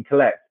click and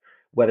collect,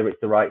 whether it's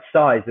the right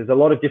size. There's a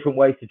lot of different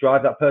ways to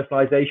drive that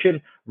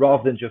personalization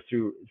rather than just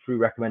through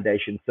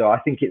recommendations. So I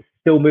think it's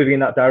still moving in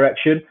that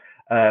direction.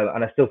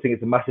 And I still think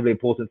it's a massively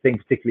important thing,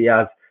 particularly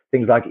as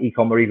things like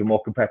e-com are even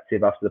more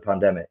competitive after the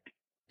pandemic.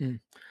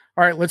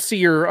 All right, let's see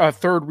your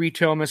third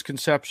retail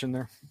misconception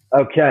there.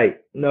 Okay,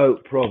 no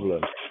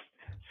problem.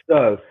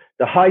 So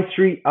the high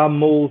street and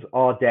malls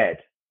are dead.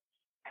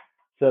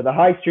 So the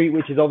high street,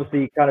 which is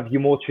obviously kind of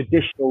your more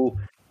traditional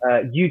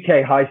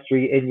UK high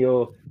street in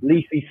your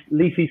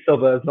leafy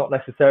suburbs, not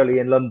necessarily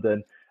in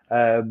London,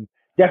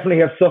 definitely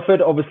have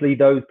suffered. Obviously,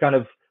 those kind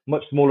of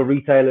much smaller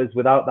retailers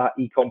without that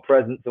e-com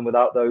presence and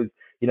without those,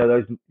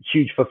 those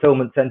huge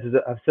fulfillment centers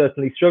that have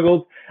certainly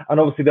struggled.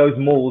 And obviously those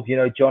malls,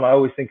 John, I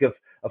always think of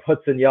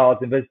Hudson Yards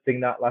and visiting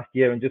that last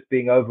year and just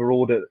being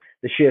overawed at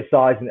the sheer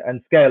size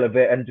and scale of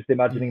it, and just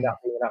imagining that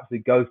being an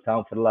absolute ghost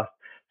town for the last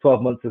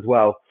 12 months as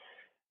well.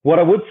 What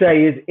I would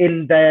say is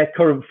in their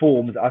current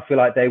forms, I feel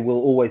like they will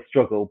always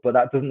struggle, but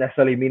that doesn't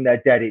necessarily mean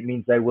they're dead. It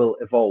means they will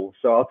evolve.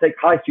 So I'll take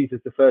high streets as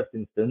the first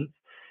instance.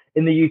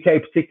 In the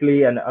UK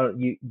particularly, and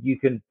you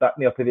can back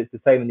me up if it's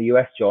the same in the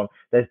US, John,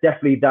 there's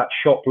definitely that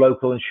shop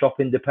local and shop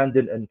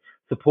independent and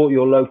support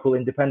your local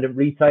independent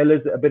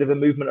retailers, a bit of a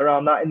movement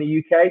around that in the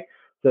UK.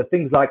 So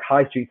things like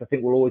high streets, I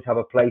think will always have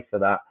a place for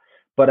that.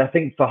 But I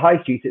think for high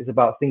streets, it's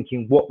about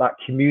thinking what that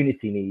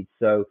community needs.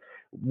 So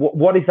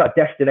what is that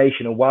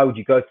destination, and why would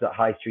you go to that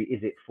high street?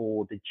 Is it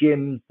for the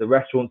gyms, the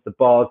restaurants, the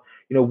bars?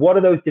 What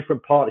are those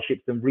different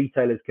partnerships and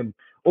retailers can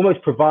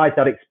almost provide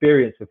that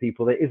experience for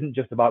people that isn't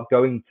just about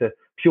going to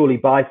purely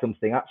buy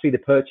something. Actually, the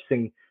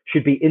purchasing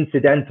should be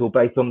incidental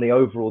based on the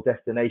overall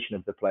destination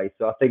of the place.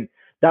 So I think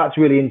that's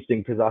really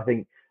interesting, because I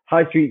think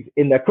high streets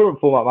in their current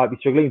format might be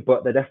struggling,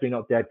 but they're definitely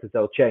not dead, because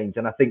they'll change.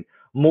 And I think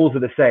malls are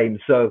the same.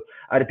 So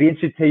I'd be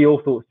interested to hear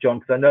your thoughts, John,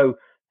 because I know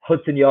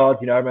Hudson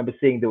Yards, I remember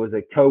seeing there was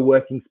a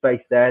co-working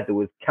space there. There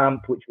was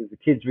Camp, which was the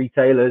kids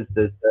retailers.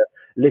 There's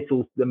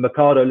the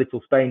Mercado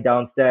Little Spain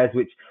downstairs,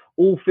 which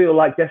all feel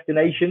like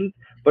destinations,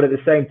 but at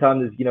the same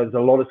time, there's a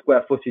lot of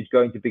square footage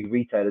going to big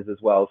retailers as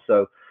well.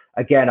 So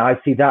again, I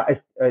see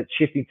that as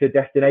shifting to a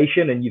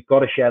destination, and you've got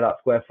to share that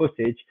square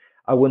footage.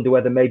 I wonder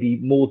whether maybe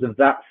malls of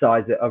that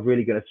size are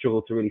really going to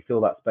struggle to really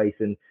fill that space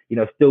and,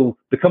 still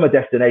become a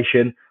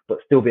destination, but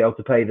still be able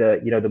to pay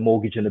the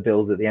mortgage and the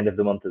bills at the end of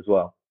the month as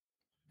well.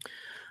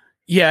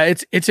 Yeah,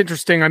 it's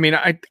interesting. I mean,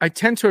 I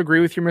tend to agree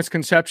with your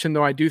misconception,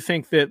 though. I do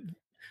think that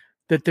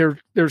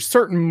there's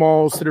certain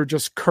malls that are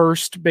just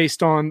cursed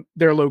based on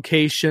their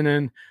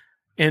location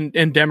and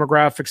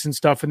demographics and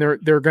stuff, and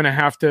they're going to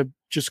have to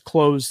just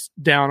close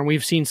down. And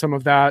we've seen some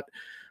of that.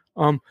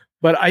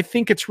 But I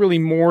think it's really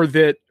more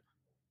that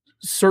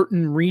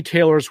certain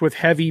retailers with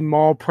heavy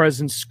mall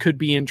presence could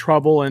be in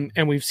trouble,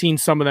 and we've seen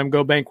some of them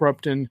go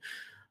bankrupt and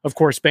of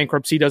course,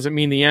 bankruptcy doesn't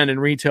mean the end in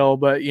retail,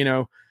 but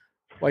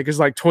like is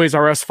like Toys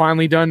R Us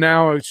finally done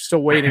now? It's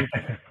still waiting.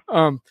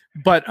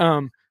 But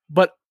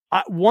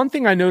one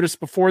thing I noticed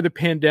before the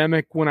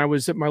pandemic when I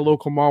was at my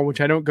local mall,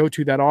 which I don't go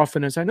to that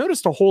often, is I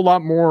noticed a whole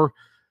lot more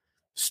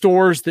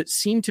stores that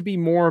seem to be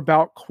more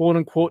about quote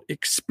unquote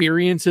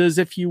experiences,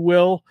 if you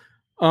will.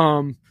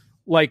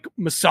 Like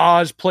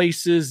massage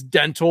places,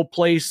 dental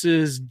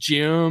places,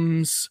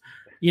 gyms,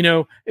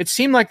 it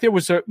seemed like there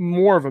was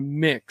more of a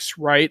mix,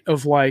 right?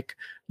 Of like,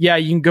 yeah,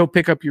 you can go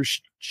pick up your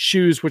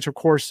shoes, which of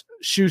course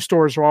shoe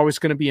stores are always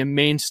going to be a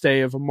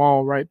mainstay of a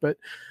mall, right?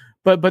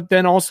 But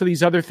then also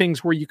these other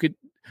things where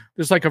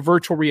there's like a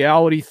virtual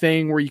reality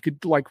thing where you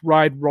could like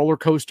ride roller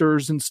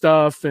coasters and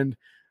stuff. And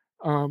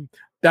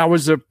that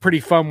was a pretty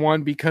fun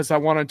one because I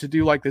wanted to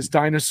do like this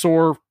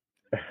dinosaur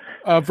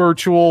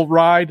virtual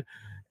ride.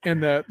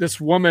 And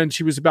this woman,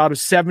 she was about a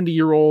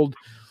 70-year-old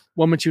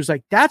woman. She was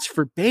like, "That's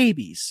for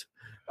babies."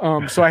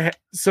 So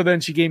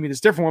then she gave me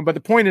this different one. But the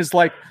point is,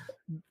 like,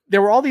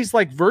 there were all these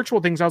like virtual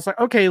things. I was like,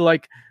 okay,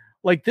 like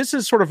this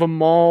is sort of a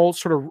mall,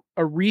 sort of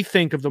a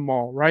rethink of the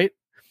mall, right?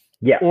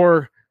 Yeah.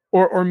 Or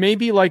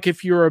maybe like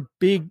if you're a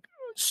big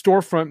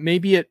storefront,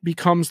 maybe it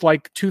becomes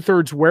like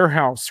 2/3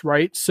 warehouse,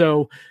 right?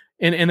 So,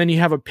 and then you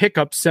have a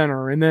pickup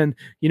center, and then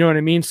you know what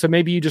I mean. So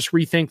maybe you just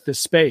rethink the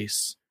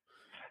space.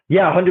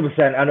 Yeah, 100%.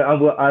 And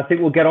I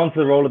think we'll get onto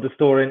the role of the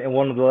store in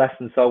one of the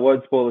lessons, so I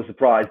won't spoil the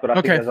surprise. But I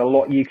think there's a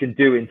lot you can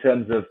do in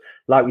terms of,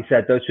 like we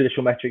said, those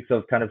traditional metrics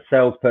of kind of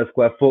sales per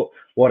square foot.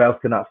 What else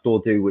can that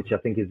store do? Which I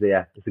think is,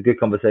 it's a good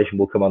conversation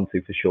we'll come on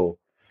to for sure.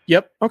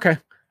 Yep. Okay.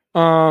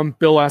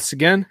 Bill asks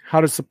again,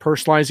 how does the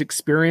personalized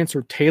experience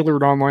or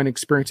tailored online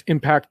experience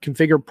impact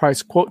configure,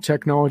 price, quote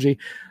technology?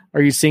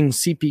 Are you seeing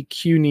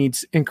CPQ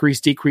needs increase,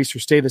 decrease, or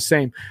stay the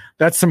same?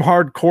 That's some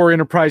hardcore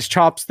enterprise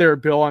chops there,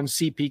 Bill, on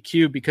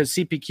CPQ, because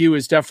CPQ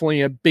is definitely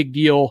a big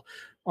deal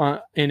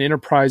in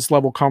enterprise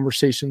level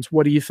conversations.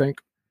 What do you think?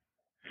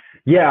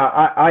 Yeah,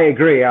 I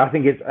agree. I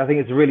think it's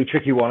a really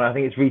tricky one. I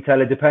think it's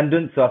retailer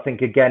dependent. So I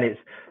think again, it's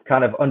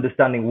kind of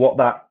understanding what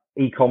that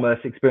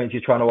e-commerce experience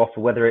you're trying to offer,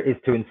 whether it is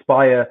to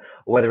inspire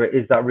or whether it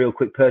is that real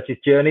quick purchase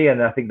journey.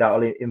 And I think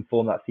that'll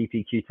inform that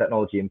CPQ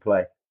technology in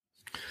play.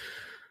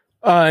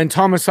 And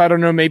Thomas, I don't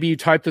know, maybe you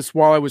typed this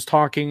while I was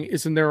talking.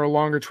 Isn't there a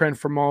longer trend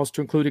for malls to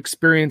include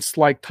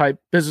experience-like type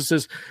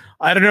businesses?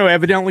 I don't know,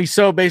 evidently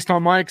so, based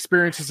on my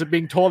experiences of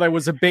being told I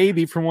was a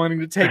baby for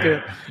wanting to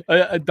take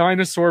a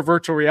dinosaur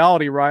virtual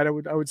reality ride. I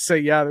would say,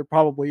 yeah, there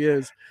probably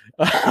is.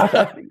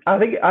 I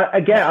think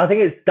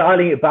it's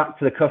dialing it back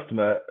to the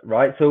customer,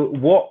 right? So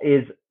what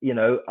is,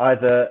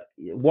 either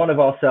one of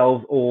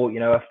ourselves or,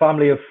 a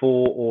family of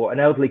four or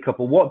an elderly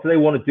couple, what do they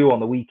want to do on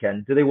the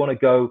weekend? Do they want to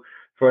go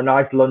for a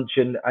nice lunch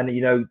and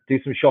do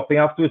some shopping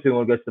afterwards? Do they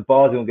want to go to the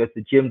bar? Do they want to go to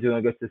the gym? Do they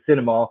want to go to the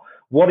cinema?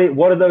 What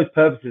are those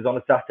purposes on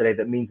a Saturday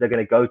that means they're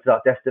going to go to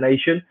that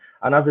destination?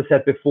 And as I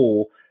said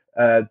before,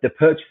 the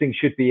purchasing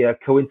should be a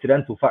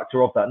coincidental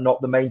factor of that, not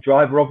the main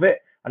driver of it.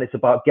 And it's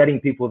about getting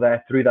people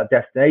there through that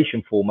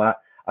destination format,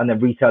 and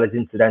then retail is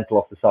incidental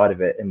off the side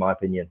of it, in my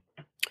opinion.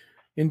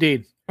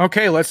 Indeed.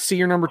 Okay, let's see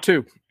your number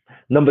two.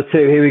 Number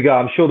two, here we go.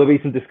 I'm sure there'll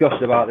be some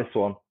discussion about this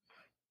one.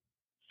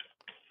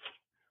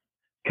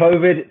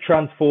 COVID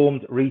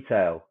transformed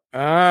retail.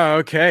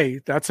 Okay.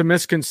 That's a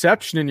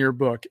misconception in your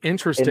book.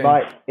 Interesting.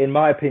 In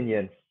my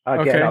opinion.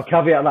 Again, okay. I'll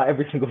caveat that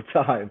every single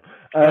time.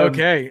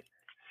 Okay.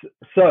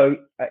 So,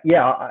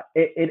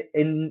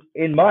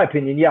 in my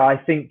opinion, I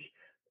think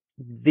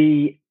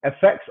the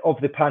effects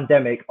of the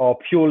pandemic are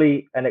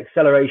purely an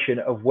acceleration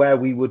of where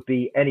we would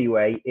be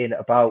anyway in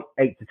about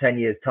 8 to 10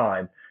 years'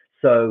 time.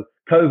 So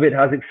COVID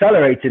has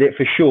accelerated it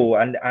for sure.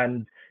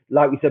 And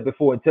like we said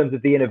before, in terms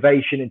of the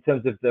innovation, in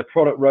terms of the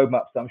product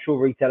roadmaps that I'm sure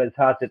retailers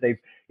had that they've,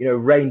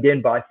 reined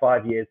in by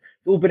 5 years,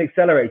 it's all been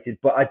accelerated.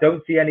 But I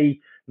don't see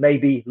any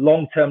maybe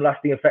long-term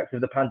lasting effects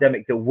of the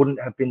pandemic that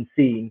wouldn't have been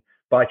seen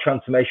by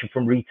transformation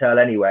from retail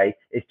anyway.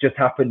 It's just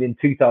happened in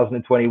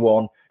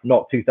 2021,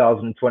 not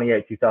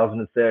 2028,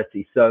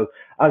 2030. So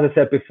as I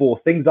said before,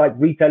 things like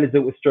retailers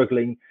that were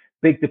struggling,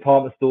 big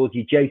department stores,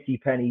 your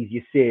JCPenney's,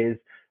 your Sears,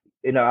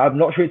 I'm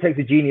not sure it takes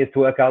a genius to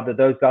work out that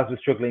those guys were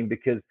struggling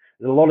because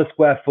there's a lot of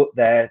square foot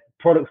there.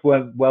 Products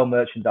weren't well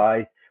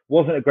merchandised.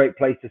 Wasn't a great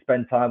place to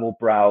spend time or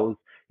browse.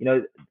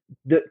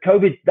 The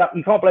COVID, that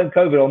you can't blame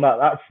COVID on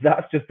that.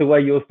 That's just the way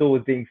your store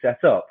was being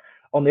set up.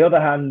 On the other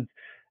hand,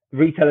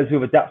 retailers who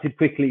have adapted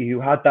quickly,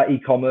 who had that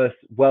e-commerce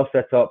well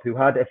set up, who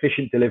had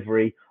efficient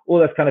delivery, all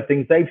those kind of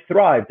things, they've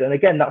thrived. And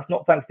again, that's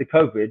not thanks to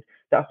COVID.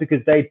 That's because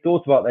they've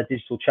thought about their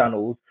digital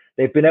channels.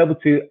 They've been able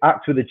to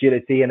act with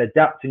agility and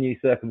adapt to new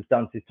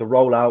circumstances to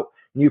roll out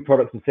new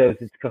products and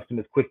services to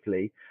customers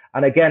quickly.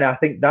 And again, I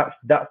think that's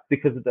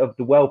because of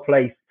the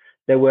well-placed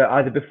they were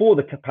either before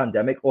the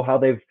pandemic or how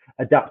they've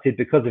adapted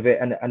because of it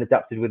and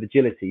adapted with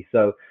agility.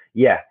 So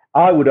yeah,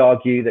 I would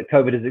argue that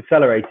COVID has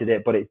accelerated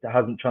it, but it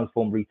hasn't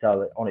transformed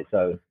retail on its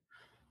own.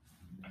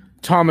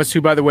 Thomas,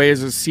 who by the way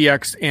is a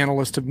CX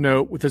analyst of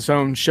note with his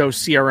own show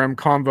CRM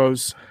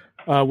Convos,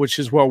 which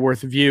is well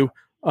worth a view,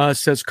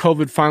 says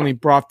COVID finally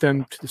brought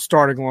them to the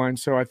starting line.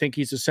 So I think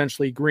he's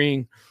essentially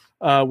agreeing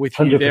with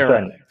you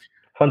there.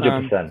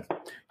 100%.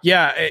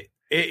 Yeah,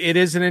 it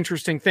is an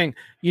interesting thing.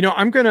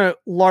 I'm going to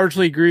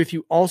largely agree with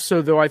you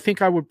also, though. I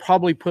think I would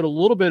probably put a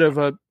little bit of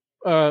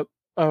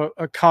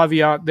a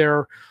caveat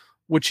there,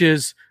 which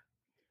is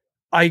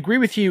I agree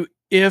with you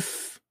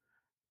if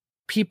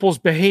people's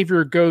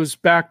behavior goes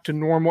back to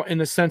normal, in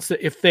the sense that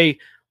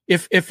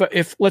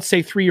if let's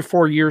say 3 or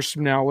 4 years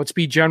from now, let's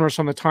be generous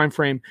on the time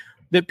frame,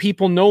 that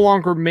people no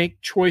longer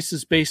make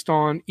choices based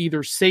on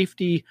either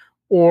safety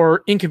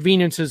or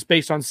inconveniences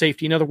based on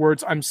safety. In other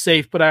words, I'm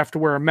safe, but I have to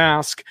wear a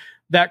mask.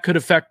 That could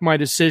affect my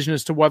decision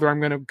as to whether I'm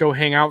going to go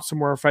hang out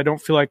somewhere if I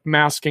don't feel like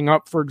masking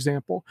up, for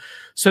example.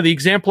 So the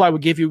example I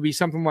would give you would be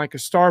something like a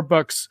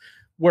Starbucks,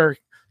 where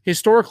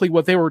historically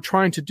what they were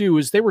trying to do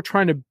is they were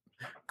trying to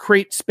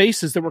create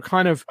spaces that were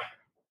kind of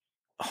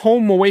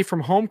home away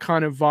from home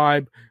kind of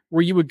vibe,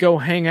 where you would go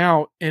hang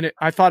out. And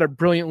I thought it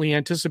brilliantly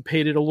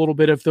anticipated a little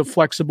bit of the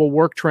flexible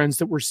work trends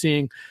that we're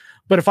seeing.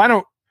 But if I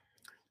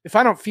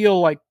don't feel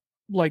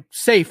like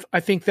safe, I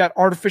think that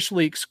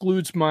artificially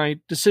excludes my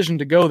decision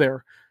to go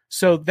there.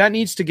 So that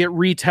needs to get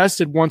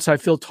retested once I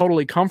feel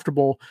totally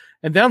comfortable.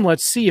 And then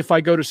let's see if I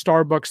go to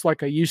Starbucks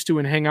like I used to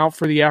and hang out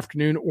for the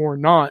afternoon or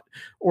not,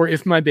 or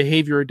if my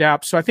behavior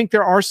adapts. So I think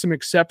there are some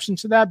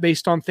exceptions to that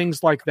based on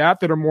things like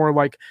that are more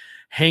like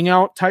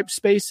hangout type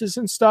spaces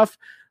and stuff.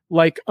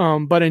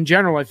 But in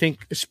general, I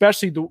think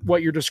especially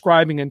what you're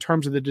describing in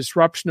terms of the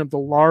disruption of the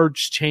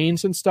large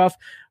chains and stuff,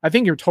 I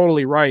think you're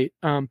totally right.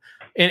 And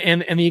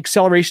the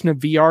acceleration of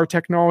VR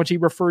technology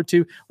referred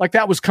to, like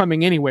that was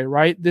coming anyway,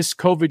 right? This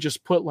COVID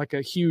just put like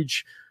a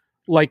huge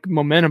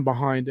momentum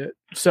behind it.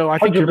 So I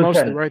think 100%. You're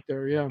mostly right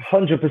there. Yeah.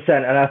 100%.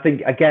 And I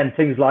think, again,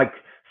 things like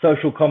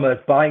social commerce,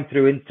 buying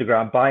through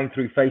Instagram, buying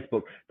through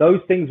Facebook, those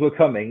things were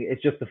coming.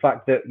 It's just the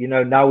fact that,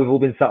 now we've all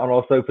been sat on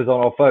our sofas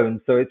on our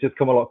phones. So it's just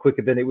come a lot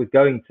quicker than it was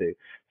going to.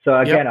 So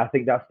again, I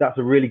think that's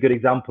a really good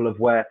example of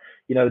where,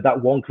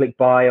 that one-click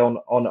buy on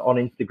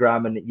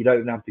Instagram, and you don't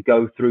even have to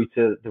go through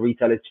to the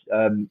retailer's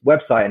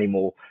website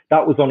anymore.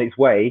 That was on its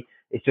way.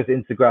 It's just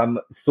Instagram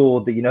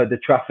saw the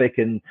traffic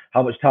and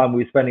how much time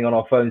we were spending on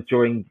our phones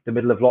during the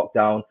middle of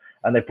lockdown,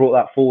 and they brought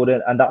that forward,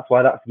 and that's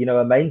why that's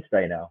a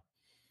mainstay now.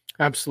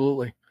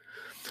 Absolutely.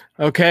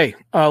 Okay,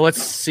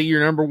 let's see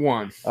your number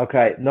one.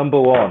 Okay, number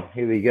one.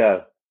 Here we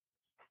go.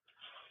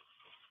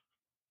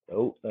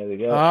 Oh, there we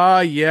go.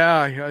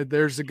 Yeah,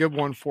 there's a good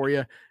one for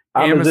you.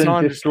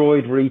 Amazon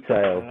destroyed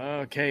retail.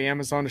 Okay,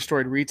 Amazon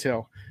destroyed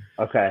retail.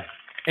 Okay.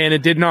 And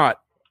it did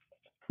not.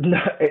 No,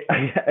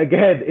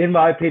 again, in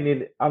my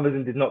opinion,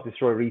 Amazon did not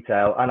destroy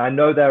retail. And I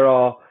know there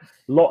are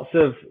lots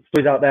of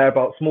stories out there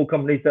about small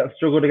companies that have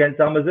struggled against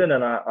Amazon,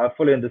 and I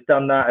fully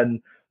understand that, and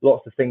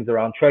lots of things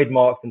around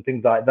trademarks and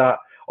things like that.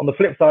 On the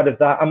flip side of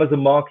that, Amazon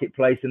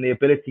Marketplace and the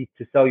ability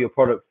to sell your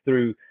products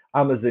through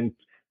Amazon,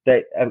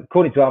 they,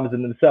 according to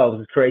Amazon themselves,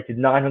 has created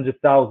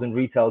 900,000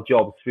 retail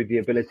jobs through the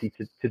ability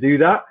to do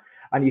that.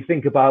 And you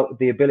think about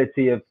the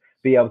ability of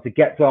being able to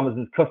get to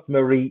Amazon's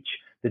customer reach,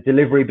 the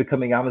delivery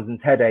becoming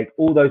Amazon's headache,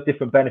 all those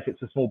different benefits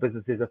for small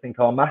businesses, I think,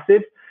 are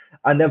massive.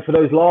 And then for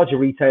those larger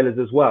retailers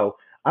as well,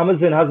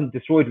 Amazon hasn't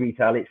destroyed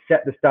retail. It's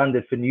set the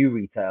standard for new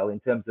retail in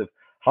terms of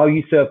how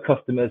you serve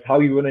customers, how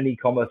you run an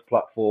e-commerce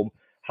platform,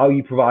 how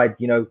you provide,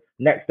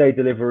 next day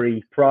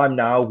delivery, Prime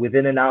Now,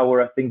 within an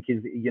hour, I think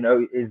is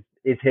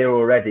here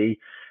already.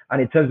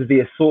 And in terms of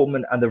the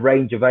assortment and the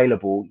range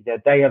available,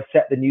 they have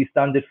set the new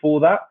standard for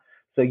that.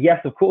 So yes,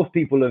 of course,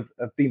 people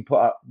have been put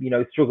up,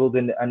 struggled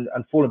and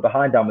fallen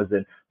behind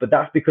Amazon, but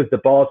that's because the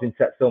bar's been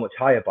set so much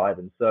higher by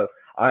them. So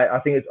I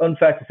think it's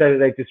unfair to say that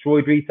they've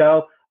destroyed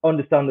retail.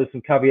 Understand there's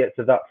some caveats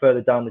of that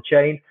further down the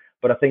chain,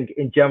 but I think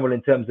in general,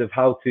 in terms of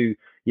how to,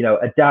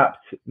 adapt,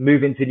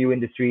 move into new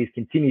industries,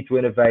 continue to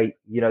innovate,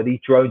 these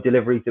drone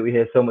deliveries that we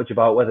hear so much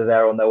about, whether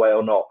they're on their way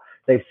or not,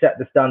 they've set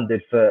the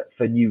standard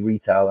for new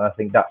retail. And I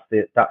think that's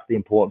the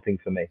important thing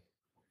for me.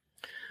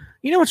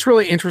 What's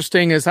really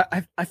interesting is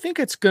I think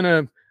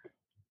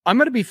I'm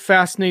going to be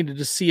fascinated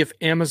to see if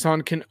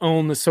Amazon can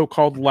own the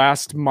so-called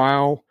last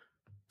mile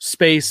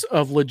space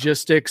of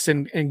logistics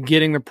and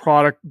getting the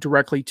product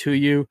directly to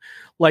you.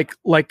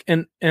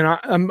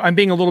 I'm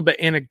being a little bit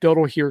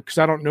anecdotal here because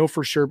I don't know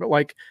for sure, but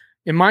like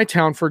in my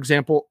town, for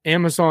example,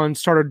 Amazon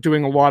started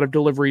doing a lot of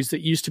deliveries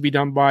that used to be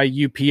done by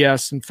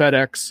UPS and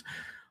FedEx,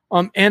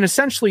 and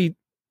essentially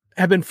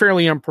have been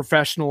fairly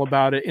unprofessional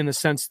about it in the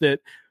sense that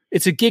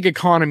it's a gig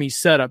economy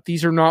setup.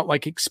 These are not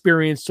like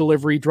experienced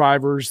delivery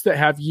drivers that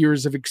have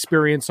years of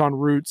experience on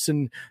routes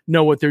and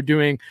know what they're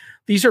doing.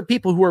 These are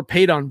people who are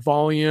paid on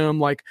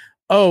volume.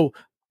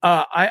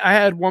 I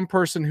had one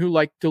person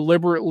who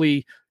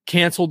deliberately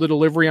canceled a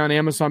delivery on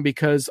Amazon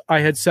because I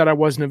had said I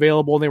wasn't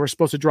available and they were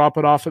supposed to drop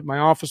it off at my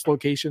office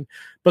location,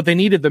 but they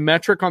needed the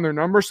metric on their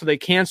number. So they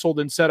canceled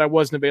and said I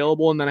wasn't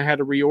available. And then I had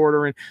to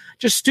reorder and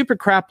just stupid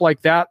crap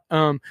like that.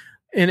 And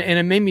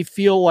it made me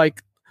feel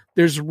like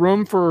there's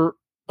room for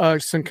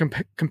some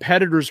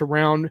competitors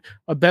around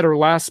a better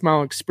last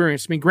mile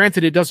experience. I mean,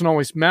 granted, it doesn't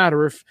always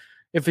matter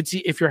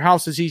if your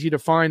house is easy to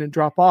find and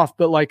drop off,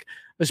 but like,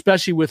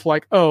 especially with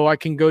like, oh, I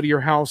can go to your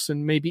house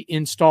and maybe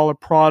install a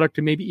product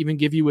and maybe even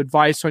give you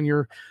advice on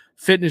your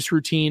fitness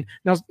routine.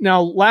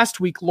 Now last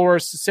week, Laura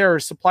Cesare,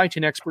 supply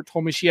chain expert,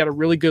 told me she had a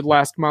really good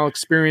last mile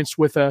experience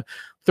with a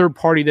third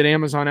party that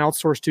Amazon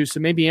outsourced to. So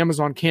maybe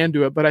Amazon can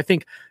do it. But I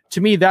think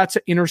to me, that's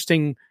an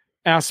interesting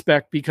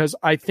aspect because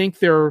I think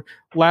their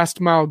last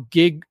mile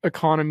gig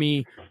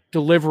economy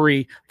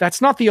delivery,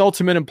 that's not the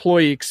ultimate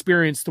employee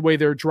experience, the way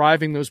they're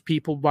driving those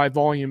people by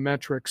volume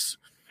metrics.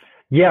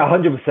 Yeah,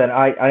 100%.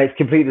 It's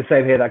completely the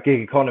same here, that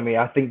gig economy.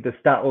 I think the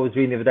stat I was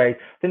reading the other day,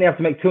 I think they have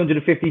to make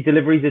 250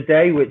 deliveries a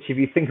day, which if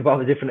you think about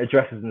the different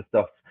addresses and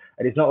stuff,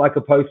 and it's not like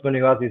a postman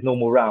who has his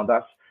normal round.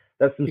 That's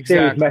some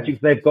serious metrics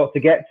they've got to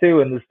get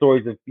to, and the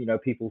stories of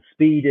people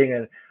speeding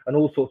and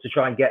all sorts to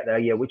try and get there,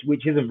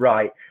 which isn't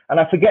right. And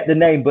I forget the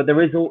name, but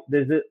there's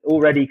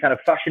already kind of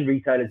fashion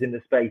retailers in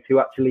the space who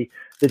actually,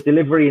 the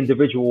delivery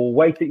individual will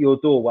wait at your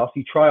door whilst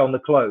you try on the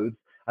clothes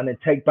and then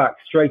take back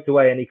straight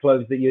away any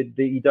clothes that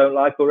you don't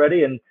like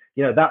already. And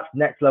that's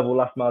next level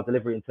last mile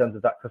delivery in terms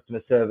of that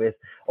customer service.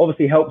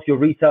 Obviously helps your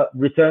retail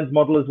returns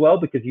model as well,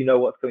 because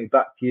what's coming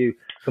back to you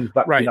comes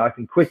back to you nice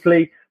and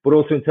quickly. But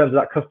also in terms of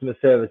that customer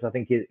service, I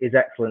think is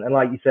excellent. And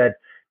like you said,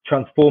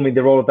 transforming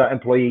the role of that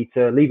employee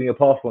to leaving a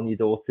parcel on your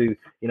door to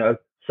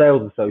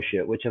sales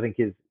associate, which I think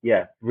is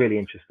really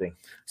interesting.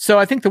 So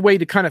I think the way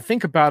to kind of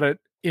think about it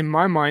in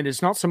my mind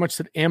is not so much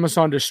that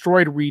Amazon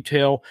destroyed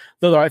retail,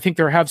 though I think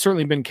there have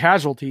certainly been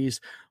casualties,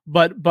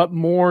 but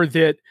more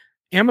that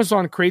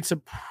Amazon creates a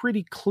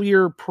pretty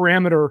clear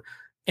parameter,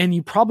 and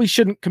you probably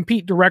shouldn't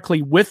compete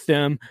directly with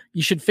them.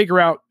 You should figure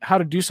out how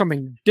to do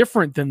something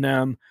different than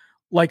them,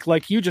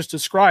 like you just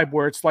described,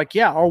 where it's like,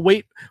 yeah, I'll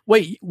wait.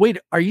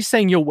 Are you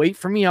saying you'll wait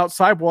for me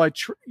outside while I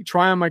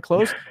try on my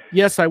clothes?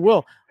 Yes, I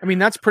will. I mean,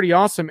 that's pretty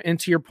awesome. And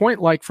to your point,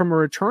 like from a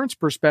returns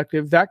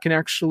perspective, that can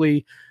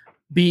actually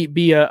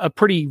be a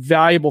pretty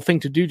valuable thing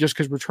to do, just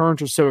because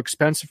returns are so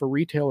expensive for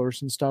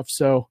retailers and stuff.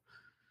 So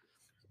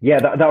yeah,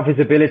 that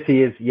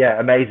visibility is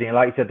amazing. And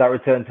like you said, that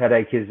returns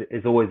headache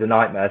is always a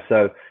nightmare.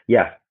 So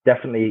yeah,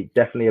 definitely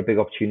a big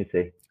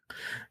opportunity.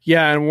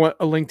 Yeah, and what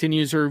a LinkedIn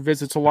user who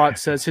visits a lot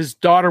says his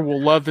daughter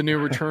will love the new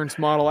returns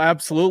model.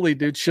 Absolutely,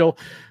 dude. She'll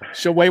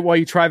wait while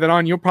you try that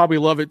on. You'll probably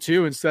love it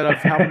too, instead of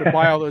having to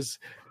buy all those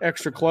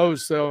extra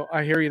clothes. So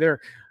I hear you there.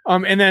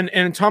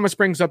 And Thomas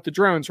brings up the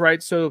drones,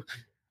 right? So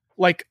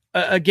like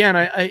again,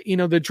 I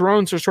the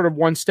drones are sort of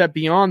one step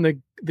beyond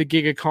the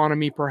gig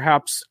economy,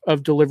 perhaps,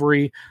 of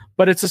delivery,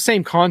 but it's the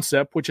same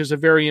concept, which is a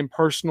very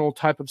impersonal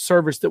type of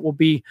service that will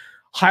be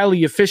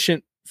highly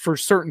efficient for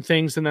certain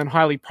things and then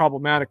highly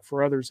problematic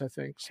for others, I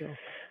think. So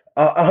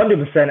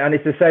 100%. And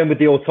it's the same with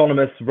the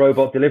autonomous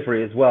robot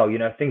delivery as well.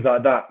 Things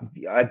like that,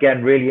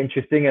 again, really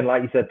interesting. And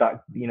like you said,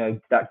 that,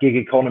 that gig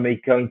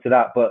economy going to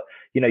that, but,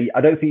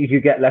 I don't think you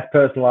could get less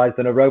personalized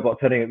than a robot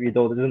turning up your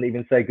door that doesn't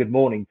even say good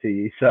morning to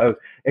you. So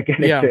again,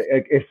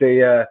 it's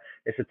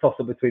a toss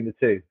up between the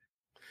two.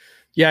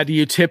 Yeah. Do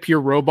you tip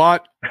your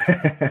robot?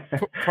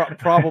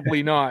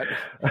 Probably not.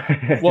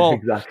 Well,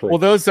 exactly. Well,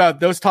 those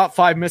top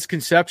 5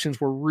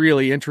 misconceptions were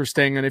really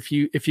interesting. And if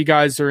you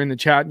guys are in the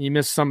chat and you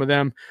missed some of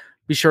them,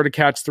 be sure to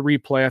catch the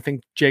replay. I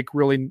think Jake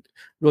really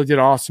did an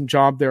awesome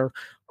job there.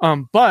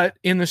 But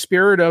in the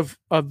spirit of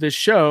this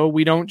show,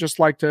 we don't just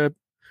like to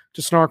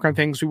snark on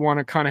things. We want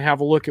to kind of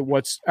have a look at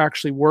what's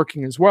actually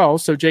working as well.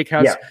 So Jake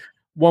has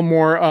one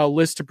more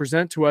list to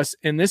present to us,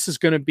 and this is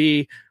going to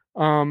be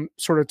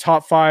sort of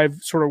top 5,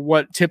 sort of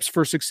what tips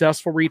for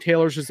successful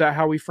retailers. Is that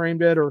how we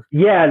framed it? Or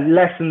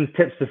lessons,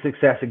 tips for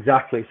success,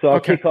 exactly. So I'll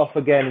kick off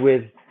again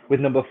with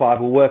number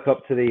 5. We'll work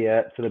up to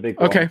the big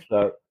one. Okay.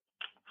 So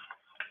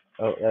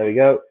there we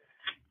go.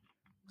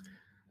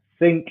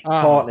 Think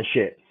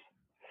partnerships.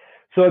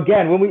 So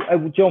again,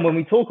 when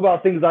we talk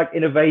about things like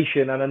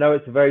innovation, and I know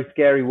it's a very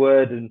scary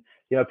word, and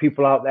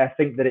people out there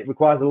think that it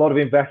requires a lot of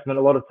investment,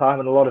 a lot of time,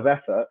 and a lot of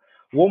effort.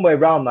 One way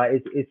around that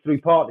is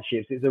through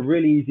partnerships. It's a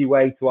really easy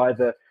way to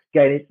either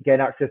gain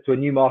access to a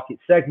new market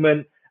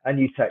segment, a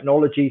new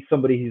technology,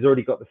 somebody who's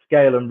already got the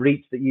scale and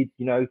reach that you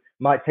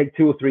might take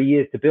 2 or 3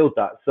 years to build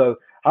that. So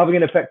having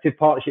an effective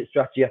partnership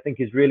strategy, I think,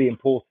 is really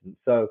important.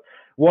 So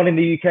one in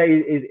the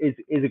UK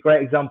is a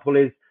great example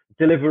is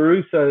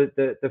Deliveroo, so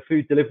the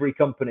food delivery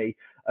company.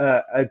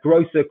 A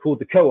grocer called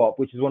the Co-op,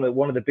 which is one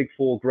of the big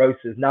 4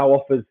 grocers, now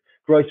offers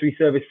grocery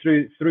service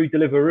through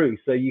Deliveroo.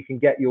 So you can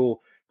get your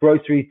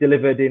groceries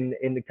delivered in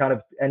the kind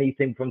of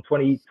anything from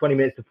 20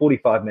 minutes to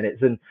 45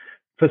 minutes. And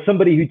for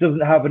somebody who doesn't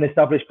have an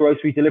established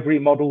grocery delivery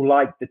model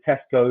like the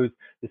Tesco's,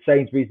 the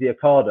Sainsbury's, the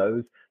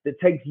Ocados, that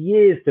takes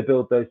years to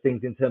build those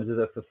things in terms of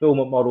the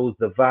fulfillment models,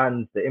 the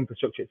vans, the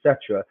infrastructure,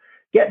 etc.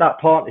 Get that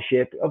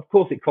partnership. Of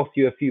course, it costs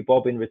you a few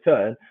bob in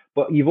return,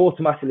 but you've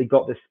automatically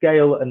got the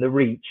scale and the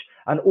reach.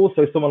 And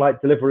also someone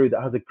like Deliveroo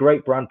that has a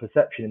great brand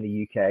perception in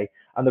the UK,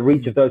 and the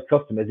reach of those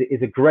customers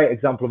is a great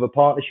example of a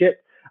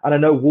partnership. And I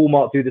know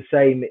Walmart do the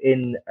same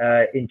in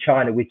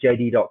China with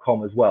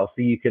JD.com as well.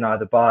 So you can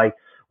either buy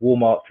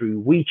Walmart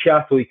through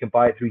WeChat, or you can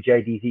buy it through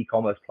JD's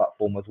e-commerce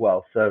platform as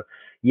well. So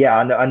yeah,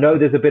 I know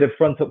there's a bit of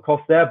front up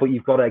cost there, but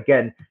you've got to,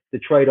 again, the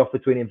trade-off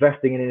between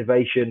investing in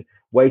innovation,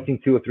 waiting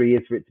 2 or 3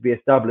 years for it to be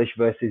established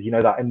versus,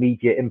 that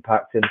immediate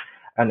impact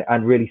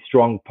and really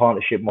strong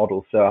partnership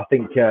model. So I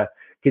think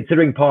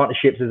considering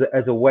partnerships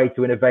as a way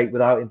to innovate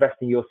without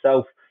investing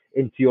yourself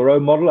into your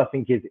own model, I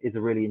think is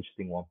a really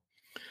interesting one.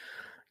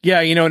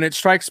 Yeah, and it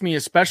strikes me,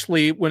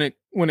 especially when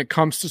it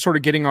comes to sort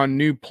of getting on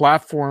new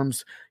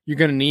platforms, you're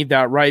going to need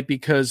that, right?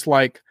 Because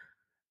like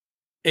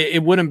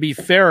it wouldn't be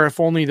fair if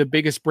only the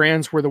biggest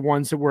brands were the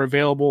ones that were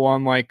available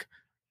on like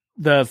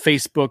the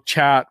Facebook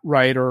chat,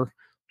 right? Or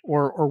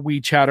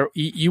WeChat, or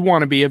you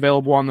want to be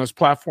available on those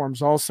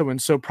platforms also.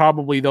 And so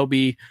probably there'll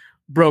be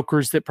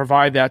brokers that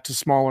provide that to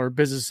smaller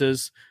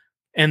businesses,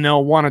 and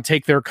they'll want to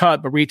take their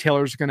cut, but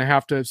retailers are going to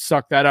have to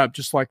suck that up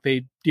just like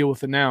they deal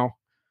with it now.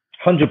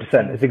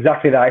 100%. It's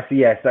exactly that.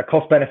 Yes, that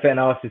cost benefit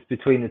analysis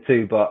between the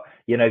two. But,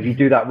 if you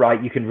do that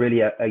right, you can really,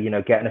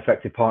 get an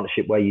effective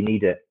partnership where you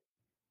need it.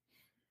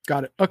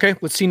 Got it. Okay.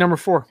 Let's see number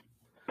 4.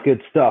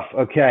 Good stuff.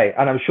 Okay.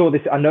 And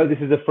I know this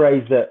is a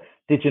phrase that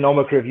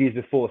Diginomica have used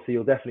before, so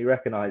you'll definitely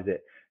recognize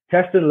it.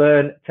 Test and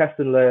learn,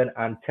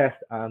 and test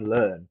and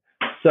learn.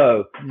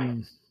 So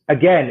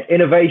again,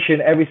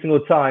 innovation every single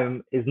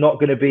time is not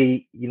going to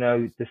be,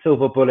 the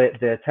silver bullet,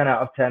 the 10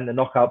 out of 10, the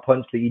knockout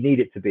punch that you need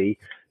it to be.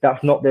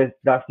 That's not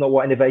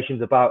what innovation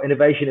is about.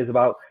 Innovation is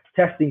about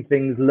testing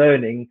things,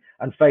 learning,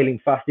 and failing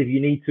fast if you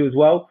need to as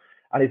well.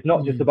 And it's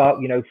not just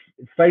about,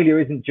 failure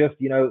isn't just,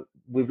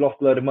 we've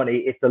lost a load of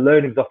money. It's the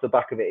learnings off the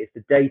back of it. It's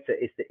the data,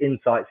 it's the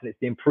insights, and it's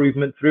the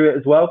improvement through it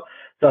as well.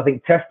 So I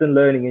think test and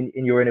learning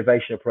in your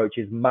innovation approach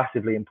is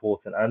massively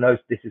important. And I know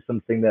this is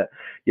something that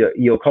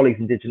your colleagues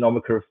in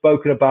Diginomica have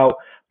spoken about,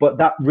 but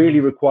that really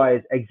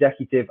requires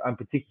executive and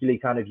particularly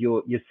kind of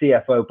your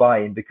CFO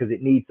buy-in, because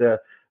it needs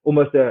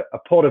almost a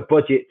pot of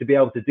budget to be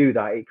able to do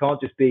that. It can't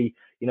just be,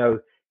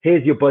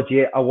 here's your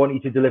budget, I want you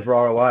to deliver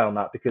ROI on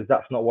that, because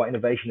that's not what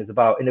innovation is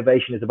about.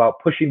 Innovation is about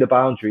pushing the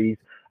boundaries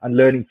and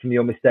learning from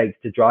your mistakes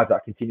to drive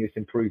that continuous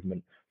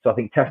improvement. So I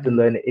think test and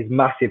learn is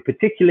massive,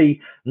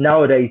 particularly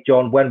nowadays,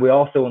 John, when we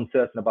are so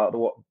uncertain about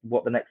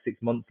what the next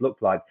 6 months look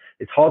like.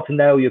 It's hard to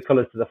nail your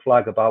colors to the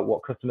flag about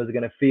what customers are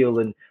going to feel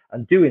and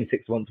do in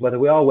 6 months, whether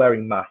we are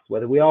wearing masks,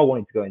 whether we are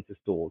wanting to go into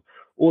stores,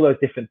 all those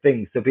different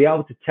things. So be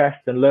able to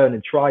test and learn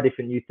and try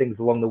different new things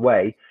along the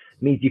way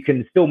means you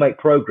can still make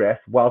progress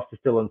whilst there's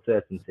still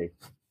uncertainty.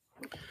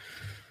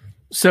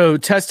 So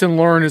test and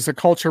learn is a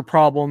culture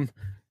problem.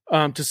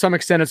 To some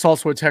extent, it's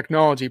also a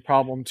technology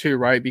problem too,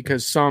 right?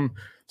 Because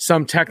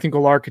some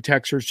technical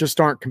architectures just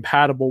aren't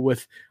compatible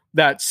with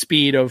that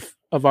speed of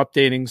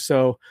updating.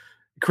 So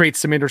it creates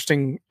some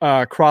interesting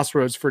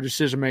crossroads for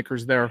decision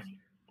makers there.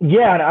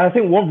 Yeah, and I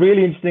think one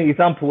really interesting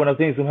example when I was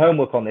doing some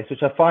homework on this,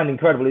 which I find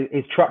incredible,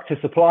 is Tractor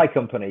Supply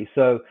Company.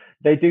 So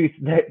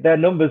their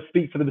numbers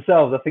speak for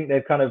themselves. I think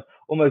they've kind of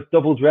almost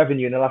doubled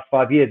revenue in the last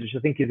 5 years, which I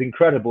think is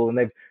incredible. And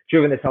they've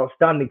driven this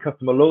outstanding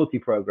customer loyalty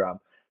program.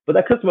 But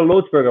that customer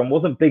loyalty program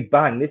wasn't big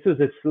bang. This was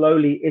a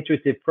slowly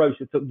iterative approach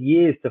that took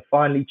years to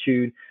finely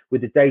tune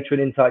with the data and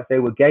insights they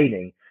were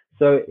gaining.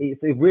 So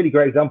it's a really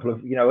great example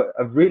of,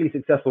 a really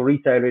successful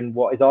retailer in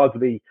what is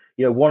arguably,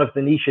 one of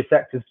the niche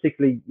sectors,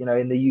 particularly,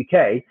 in the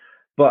UK.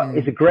 But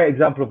it's a great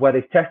example of where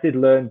they've tested,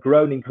 learned,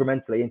 grown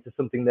incrementally into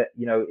something that,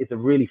 is a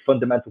really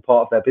fundamental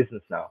part of their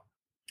business now.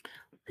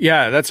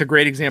 Yeah, that's a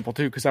great example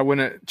too, because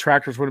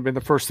tractors would have been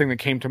the first thing that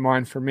came to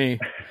mind for me.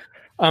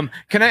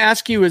 Can I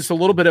ask you, as a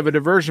little bit of a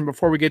diversion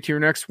before we get to your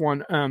next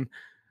one,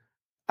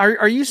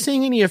 are you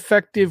seeing any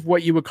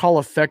what you would call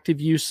effective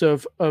use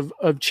of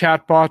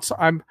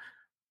chatbots?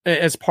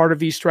 As part of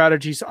these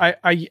strategies,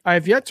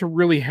 I've yet to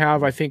really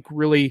have, I think,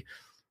 really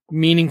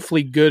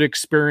meaningfully good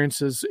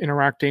experiences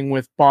interacting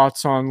with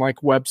bots on like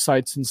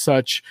websites and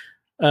such,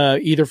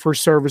 either for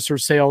service or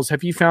sales.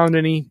 Have you found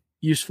any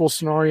useful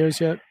scenarios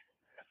yet?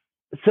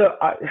 So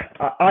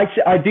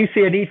I do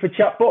see a need for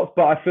chatbots,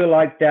 but I feel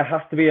like there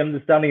has to be an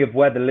understanding of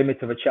where the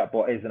limit of a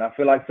chatbot is. And I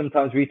feel like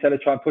sometimes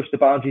retailers try and push the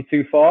boundary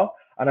too far.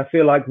 And I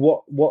feel like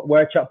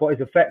where a chatbot is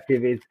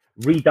effective is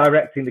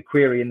redirecting the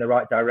query in the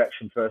right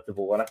direction, first of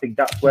all. And I think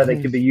that's where they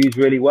can be used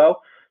really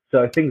well.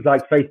 So things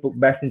like Facebook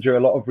Messenger, a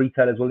lot of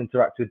retailers will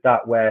interact with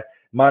that, where it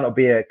might not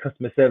be a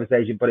customer service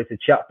agent, but it's a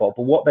chatbot.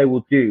 But what they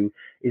will do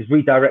is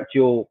redirect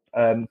your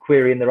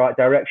query in the right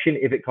direction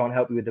if it can't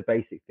help you with the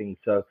basic things.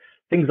 So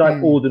things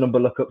like order number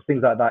lookups,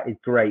 things like that is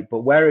great. But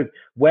where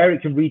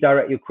it can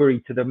redirect your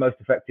query to the most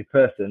effective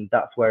person,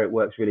 that's where it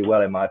works really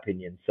well, in my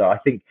opinion. So I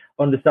think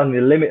understanding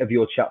the limit of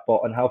your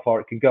chatbot and how far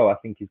it can go, I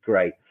think is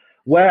great.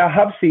 Where I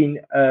have seen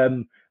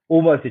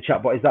almost a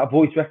chatbot is that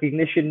voice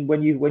recognition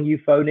when you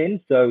phone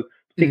in. So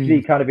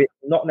particularly kind of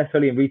not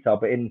necessarily in retail,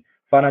 but in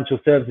financial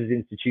services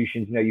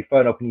institutions, you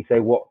phone up and you say,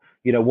 what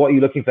are you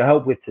looking for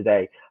help with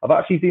today? I've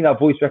actually seen that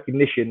voice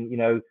recognition.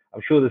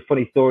 I'm sure there's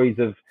funny stories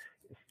of,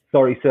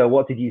 sorry, sir,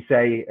 what did you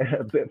say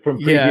from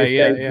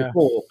previous days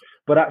before?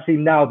 But actually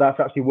now that's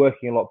actually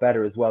working a lot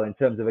better as well in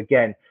terms of,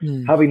 again,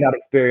 having that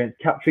experience,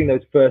 capturing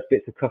those first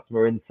bits of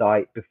customer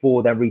insight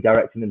before then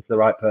redirecting them to the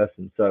right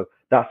person. So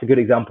that's a good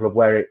example of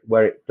where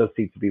it does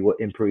seem to be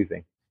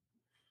improving.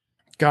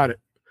 Got it.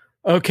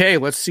 Okay,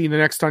 let's see the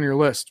next on your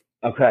list.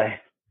 Okay.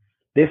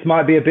 This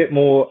might be a bit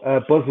more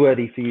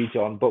buzzwordy for you,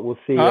 John, but we'll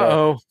see.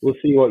 We'll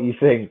see what you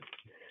think.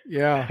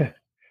 Yeah.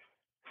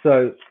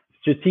 So,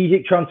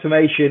 strategic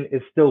transformation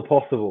is still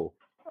possible.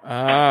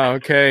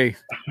 Okay.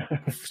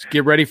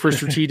 Get ready for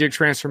strategic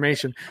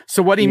transformation.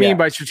 So, what do you mean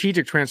by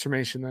strategic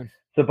transformation then?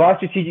 So, by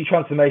strategic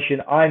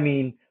transformation, I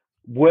mean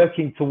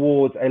working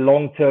towards a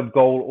long-term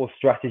goal or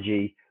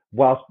strategy,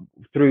 whilst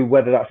through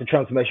whether that's a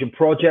transformation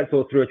project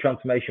or through a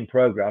transformation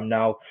program.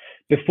 Now,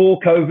 before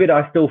COVID,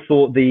 I still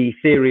thought the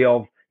theory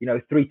of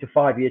 3 to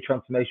 5 year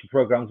transformation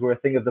programs were a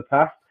thing of the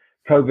past.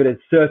 COVID has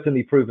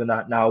certainly proven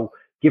that now,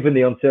 given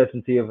the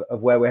uncertainty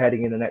of where we're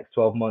heading in the next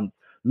 12 months,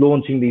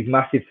 launching these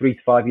massive 3 to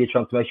 5 year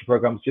transformation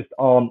programs just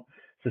aren't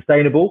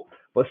sustainable.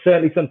 But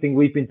certainly something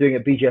we've been doing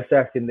at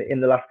BGSS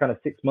in the last kind of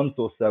 6 months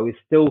or so is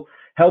still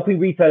helping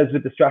retailers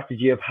with the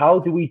strategy of how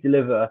do we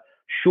deliver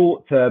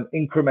short-term,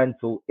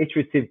 incremental,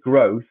 iterative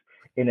growth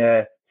in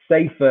a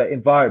safer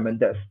environment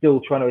that's still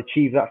trying to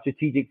achieve that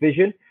strategic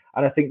vision.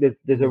 And I think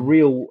there's a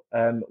real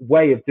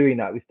way of doing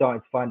that. We're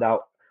starting to find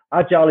out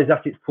Agile is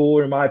at its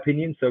core, in my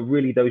opinion. So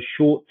really those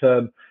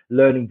short-term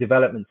learning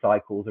development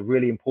cycles are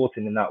really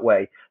important in that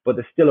way. But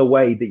there's still a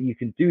way that you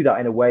can do that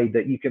in a way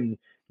that you can,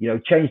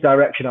 change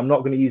direction. I'm not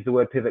going to use the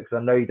word pivot because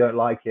I know you don't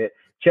like it.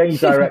 Change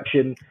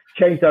direction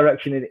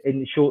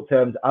in short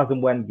terms as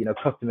and when,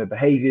 customer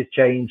behaviors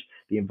change,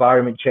 the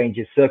environment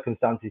changes,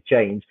 circumstances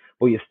change,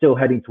 but you're still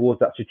heading towards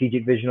that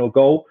strategic vision or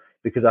goal.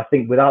 Because I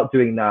think without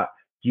doing that,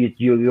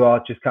 you are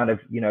just kind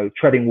of,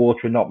 treading water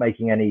and not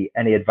making any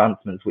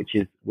advancements, which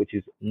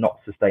is not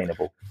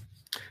sustainable.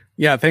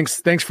 Yeah,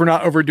 thanks for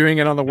not overdoing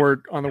it on the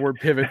word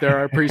pivot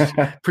there. I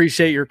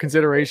appreciate your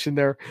consideration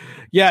there.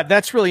 Yeah,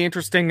 that's really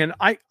interesting, and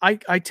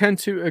I tend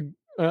to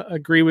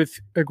agree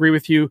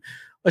with you,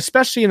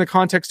 especially in the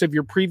context of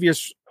your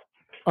previous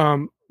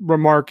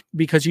remark,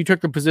 because you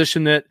took the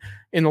position that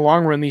in the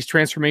long run these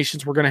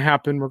transformations were going to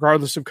happen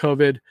regardless of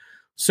COVID.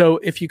 So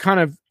if you kind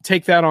of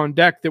take that on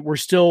deck, that we're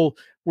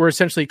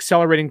essentially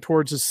accelerating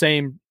towards the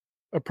same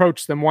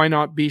approach, then why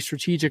not be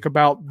strategic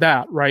about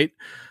that, right?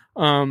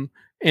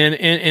 And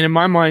in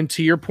my mind,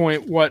 to your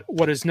point,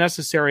 what is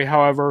necessary,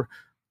 however,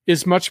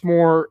 is much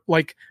more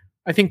like,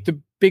 I think the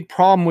big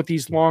problem with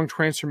these long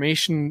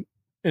transformation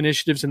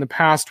initiatives in the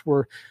past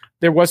were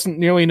there wasn't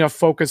nearly enough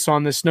focus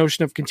on this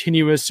notion of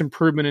continuous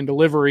improvement and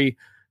delivery,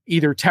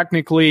 either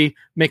technically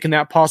making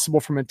that possible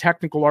from a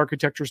technical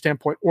architecture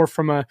standpoint or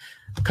from a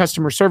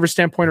customer service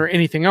standpoint or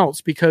anything else,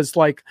 because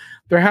like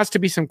there has to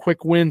be some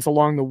quick wins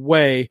along the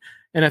way.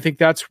 And I think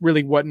that's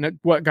really what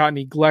got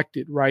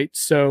neglected, right?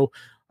 So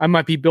I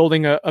might be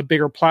building a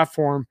bigger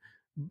platform,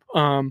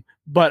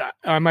 but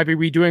I might be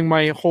redoing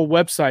my whole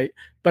website,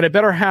 but I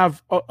better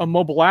have a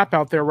mobile app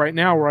out there right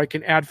now where I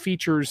can add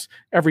features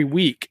every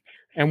week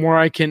and where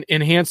I can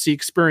enhance the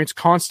experience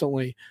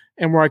constantly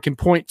and where I can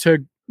point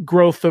to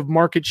growth of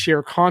market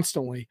share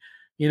constantly.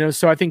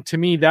 So I think to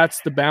me,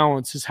 that's the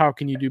balance, is how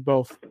can you do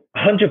both?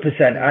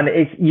 100%.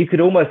 And you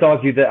could almost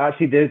argue that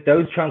actually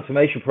those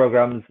transformation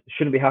programs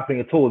shouldn't be happening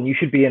at all. And you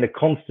should be in a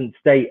constant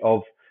state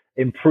of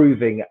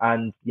improving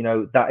and,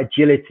 that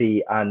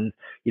agility and,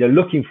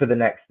 looking for the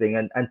next thing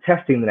and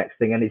testing the next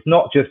thing. And it's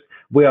not just,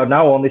 we are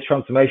now on this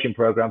transformation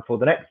program for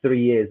the next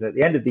 3 years. And at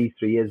the end of these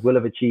 3 years, we'll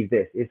have achieved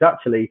this. It's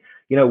actually,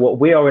 what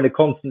we are in a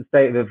constant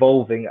state of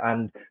evolving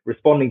and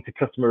responding to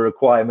customer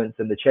requirements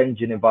and the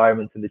change in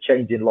environments and the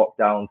change in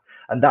lockdowns.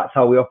 And that's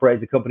how we operate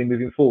as a company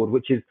moving forward,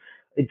 which is,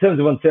 in terms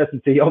of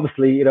uncertainty,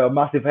 obviously, a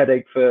massive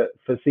headache for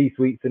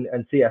C-suites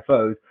and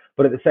CFOs.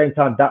 But at the same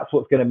time, that's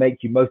what's going to make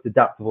you most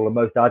adaptable and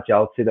most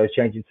agile to those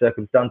changing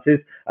circumstances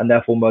and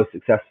therefore most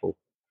successful.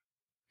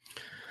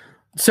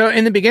 So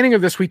in the beginning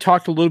of this, we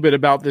talked a little bit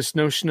about this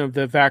notion of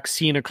the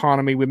vaccine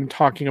economy we've been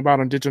talking about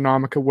on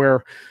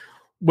Diginomica,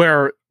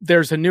 where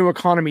there's a new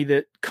economy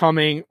that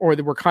coming, or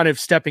that we're kind of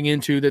stepping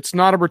into, that's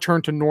not a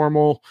return to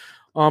normal,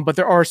 but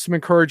there are some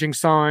encouraging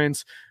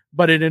signs,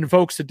 but it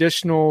invokes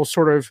additional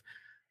sort of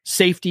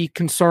safety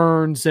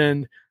concerns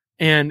and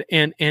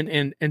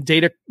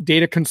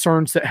data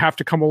concerns that have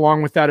to come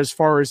along with that, as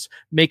far as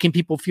making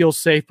people feel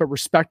safe but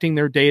respecting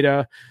their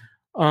data.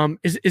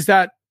 Is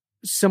that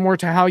similar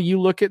to how you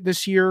look at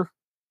this year?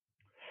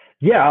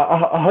 Yeah,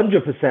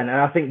 100%. And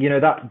I think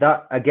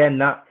that again,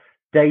 that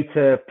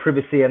data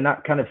privacy and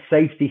that kind of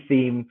safety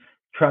theme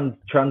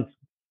transfers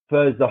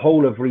the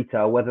whole of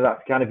retail, whether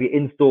that's kind of your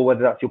in-store,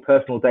 whether that's your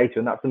personal data,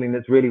 and that's something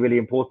that's really, really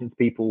important to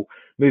people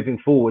moving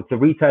forward. So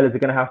retailers are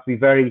going to have to be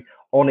very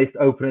honest,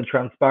 open, and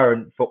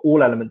transparent for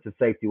all elements of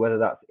safety, whether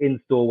that's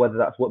in-store, whether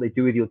that's what they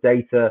do with your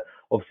data.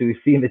 Obviously, we've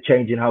seen the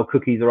change in how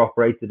cookies are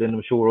operated, and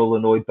I'm sure we're all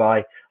annoyed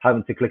by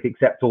having to click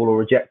accept all or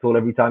reject all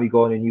every time you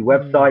go on a new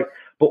website.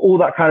 But all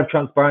that kind of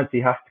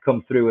transparency has to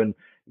come through, and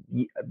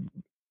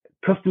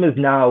customers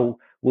now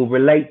will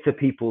relate to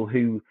people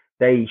who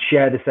they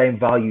share the same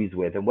values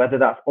with. And whether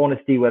that's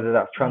honesty, whether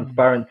that's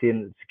transparency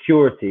and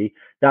security,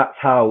 that's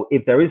how,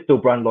 if there is still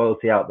brand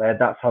loyalty out there,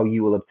 that's how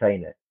you will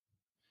obtain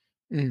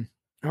it.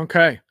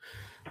 Okay.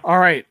 All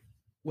right.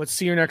 Let's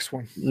see your next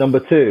one. Number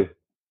 2.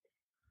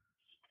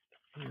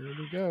 Here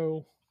we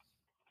go.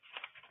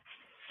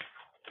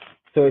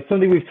 So it's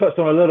something we've touched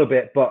on a little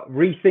bit, but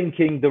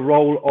rethinking the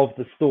role of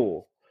the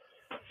store.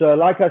 So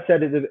like I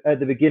said at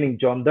the beginning,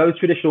 John, those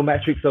traditional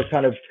metrics of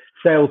kind of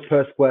sales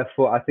per square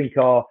foot, I think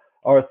are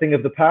a thing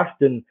of the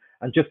past, and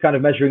just kind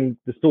of measuring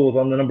the stores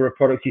on the number of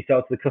products you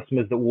sell to the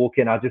customers that walk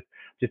in, I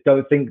just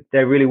don't think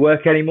they really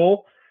work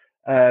anymore.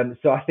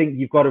 So I think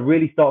you've got to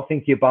really start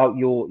thinking about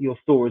your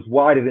store as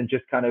wider than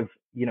just kind of,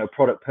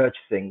 product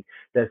purchasing.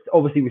 There's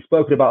obviously, we've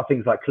spoken about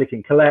things like click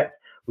and collect.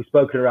 We've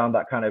spoken around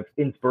that kind of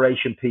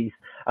inspiration piece.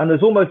 And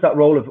there's almost that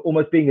role of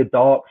almost being a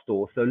dark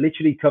store. So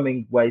literally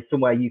coming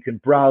somewhere you can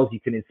browse, you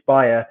can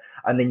inspire,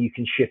 and then you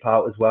can ship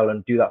out as well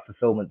and do that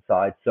fulfillment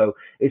side. So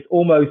it's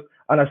almost,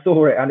 and I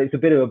saw it, and it's a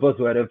bit of a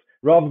buzzword of,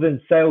 rather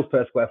than sales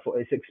per square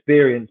foot, it's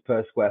experience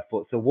per square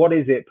foot. So what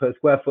is it per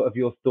square foot of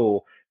your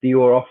store that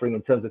you are offering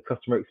in terms of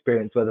customer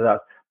experience, whether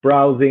that's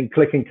browsing,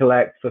 click and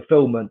collect,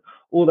 fulfillment,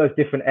 all those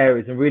different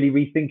areas, and really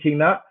rethinking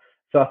that.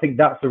 So I think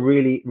that's a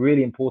really,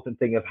 really important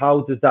thing of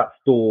how does that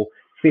store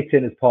fit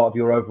in as part of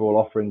your overall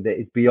offering that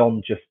is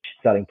beyond just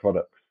selling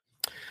products.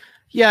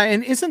 Yeah.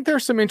 And isn't there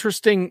some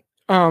interesting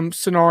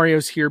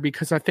scenarios here?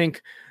 Because I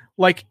think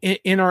like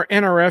in our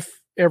NRF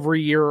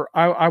every year,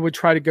 I would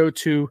try to go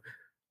to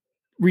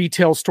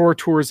retail store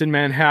tours in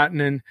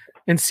Manhattan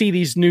and see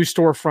these new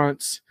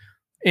storefronts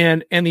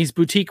and these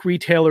boutique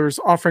retailers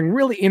offering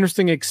really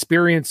interesting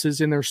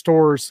experiences in their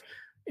stores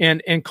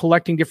and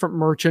collecting different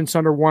merchants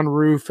under one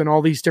roof and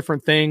all these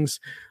different things.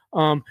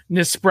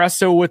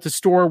 Nespresso with the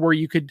store where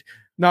you could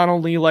not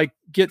only like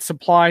get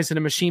supplies in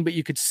a machine, but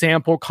you could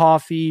sample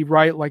coffee,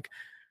 right? Like,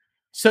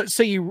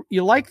 so you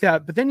like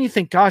that, but then you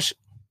think, gosh,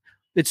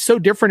 it's so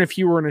different if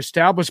you were an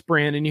established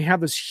brand and you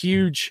have this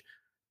huge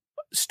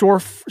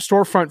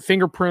storefront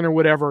fingerprint or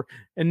whatever,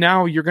 and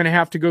now you're going to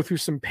have to go through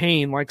some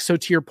pain. Like, so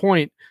to your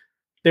point,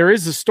 there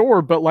is a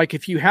store, but like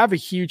if you have a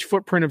huge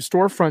footprint of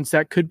storefronts,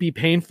 that could be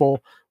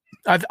painful.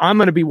 I'm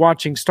going to be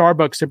watching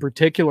Starbucks in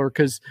particular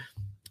because,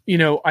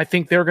 I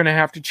think they're going to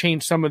have to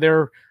change some of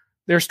their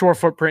store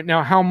footprint.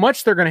 Now, how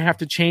much they're going to have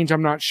to change,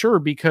 I'm not sure,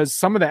 because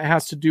some of that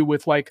has to do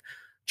with like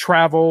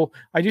travel.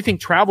 I do think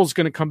travel is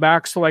going to come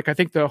back. So like, I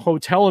think the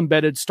hotel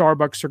embedded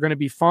Starbucks are going to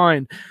be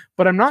fine,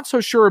 but I'm not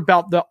so sure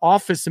about the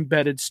office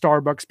embedded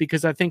Starbucks,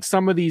 because I think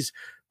some of these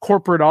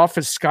corporate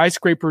office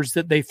skyscrapers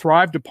that they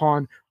thrived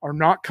upon are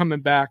not coming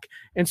back.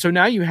 And so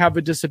now you have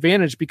a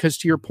disadvantage because,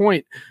 to your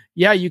point,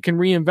 yeah, you can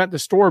reinvent the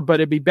store,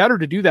 but it'd be better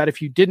to do that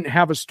if you didn't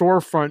have a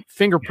storefront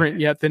fingerprint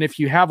yet than if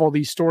you have all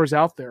these stores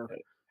out there.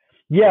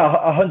 Yeah,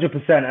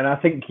 100%. And I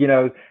think,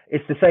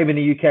 it's the same in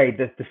the UK.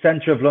 The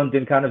center of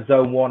London, kind of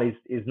zone one,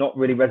 is not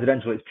really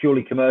residential. It's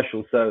purely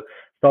commercial. So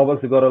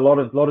Starbucks have got a lot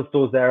of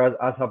stores there,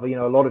 as have,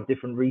 a lot of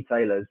different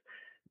retailers.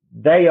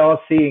 They are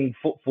seeing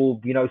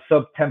footfall,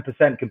 sub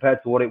 10%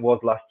 compared to what it was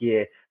last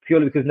year,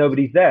 purely because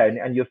nobody's there,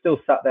 and you're still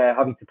sat there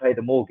having to pay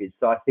the mortgage.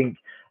 So I think,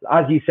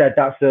 as you said,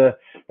 that's a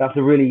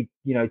really,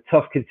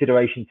 tough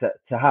consideration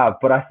to have.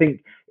 But I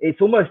think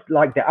it's almost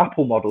like the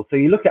Apple model. So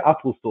you look at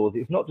Apple stores,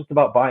 it's not just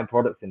about buying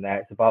products in there.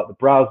 It's about the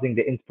browsing,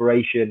 the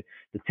inspiration,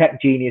 the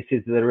tech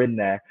geniuses that are in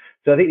there.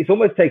 So I think it's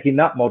almost taking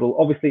that model.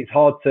 Obviously, it's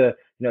hard to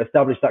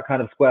establish that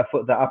kind of square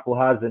foot that Apple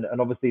has, and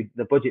obviously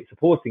the budget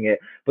supporting it.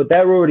 But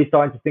they're already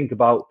starting to think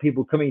about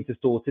people coming into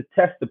stores to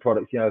test the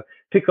products,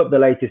 pick up the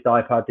latest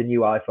iPad, the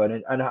new iPhone,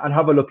 and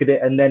have a look at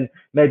it. And then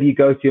maybe you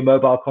go to your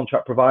mobile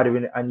contract provider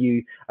and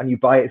you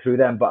buy it through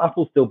them. But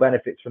Apple still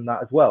benefits from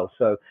that as well.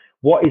 So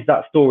what is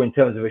that store in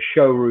terms of a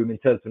showroom, in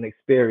terms of an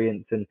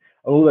experience, and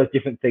all those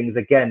different things,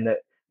 again, that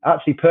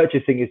actually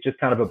purchasing is just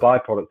kind of a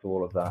byproduct of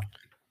all of that.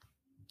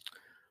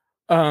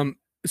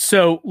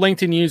 So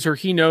LinkedIn user,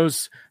 he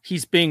knows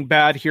he's being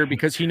bad here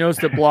because he knows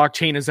that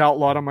blockchain is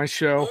outlawed on my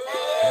show.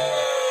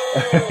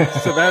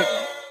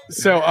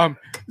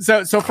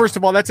 So first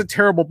of all, that's a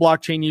terrible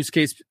blockchain use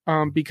case,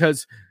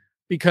 because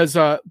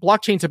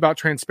blockchain's about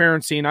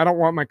transparency, and I don't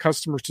want my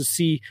customers to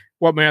see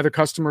what my other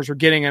customers are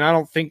getting, and I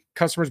don't think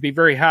customers would be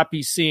very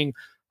happy seeing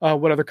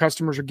what other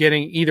customers are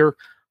getting either.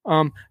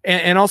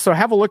 And also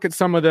have a look at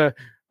some of the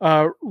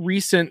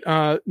recent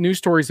news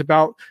stories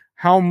about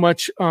how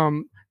much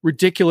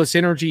ridiculous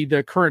energy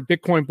the current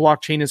Bitcoin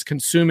blockchain is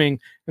consuming,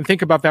 and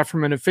think about that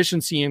from an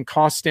efficiency and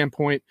cost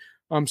standpoint.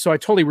 So I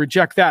totally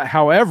reject that.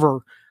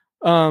 However,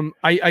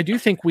 I do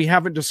think we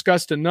haven't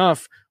discussed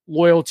enough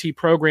loyalty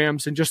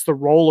programs and just the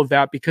role of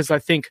that, because I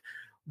think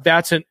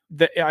that's an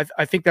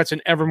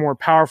ever more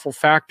powerful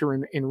factor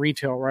in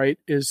retail, right?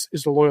 Is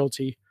the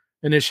loyalty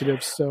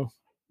initiatives. So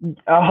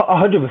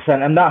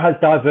 100%, and that has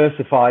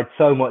diversified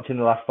so much in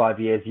the last 5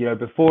 years.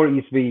 Before it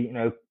used to be,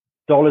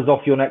 dollars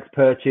off your next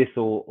purchase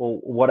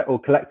or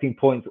collecting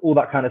points, all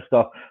that kind of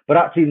stuff. But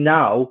actually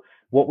now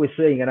what we're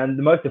seeing, and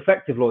the most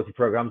effective loyalty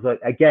programs,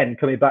 again,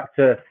 coming back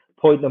to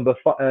point number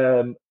 5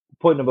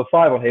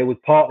 on here, was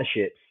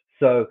partnerships.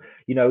 So,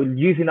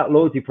 using that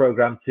loyalty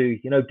program to,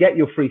 get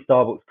your free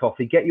Starbucks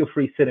coffee, get your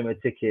free cinema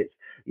tickets,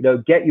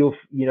 get your,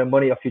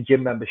 money off your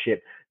gym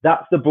membership.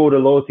 That's the broader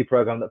loyalty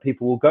program that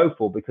people will go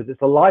for, because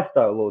it's a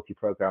lifestyle loyalty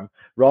program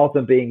rather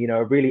than being,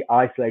 a really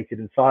isolated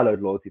and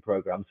siloed loyalty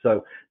program.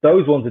 So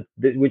those ones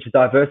which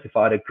are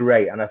diversified are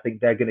great. And I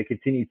think they're going to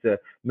continue to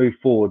move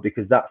forward,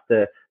 because that's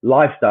the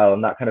lifestyle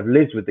and that kind of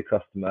lives with the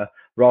customer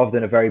rather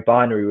than a very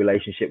binary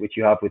relationship, which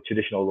you have with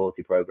traditional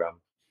loyalty programs.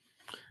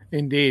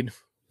 Indeed.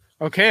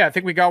 Okay, I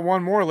think we got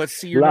one more. Let's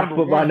see your last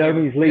but by no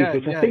means least,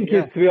 which I think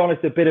is, to be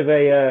honest, a bit of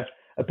a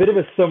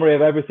summary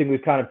of everything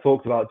we've kind of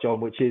talked about,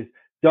 John, which is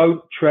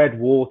don't tread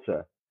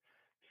water.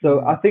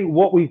 So I think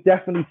what we've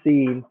definitely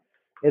seen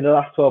in the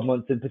last 12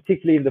 months, and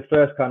particularly in the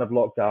first kind of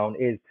lockdown,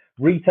 is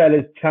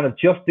retailers kind of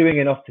just doing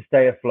enough to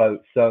stay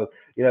afloat. So,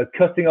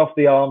 cutting off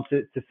the arms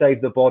to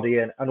save the body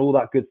and all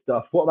that good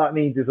stuff. What that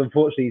means is,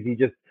 unfortunately, is you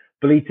just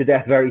bleed to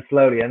death very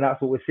slowly. And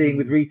that's what we're seeing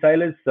with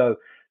retailers. So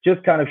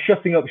just kind of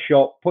shutting up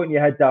shop, putting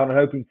your head down and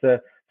hoping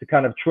to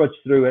kind of trudge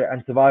through it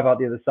and survive out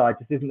the other side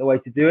just isn't the way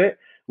to do it.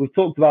 We've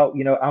talked about,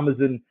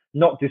 Amazon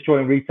not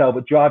destroying retail,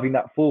 but driving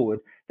that forward.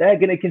 They're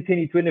going to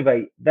continue to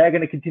innovate. They're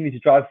going to continue to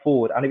drive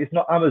forward. And if it's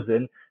not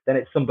Amazon, then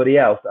it's somebody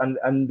else.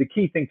 And the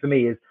key thing for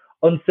me is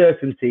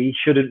uncertainty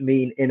shouldn't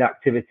mean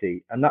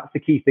inactivity. And that's the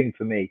key thing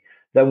for me.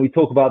 Then we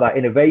talk about that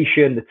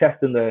innovation, the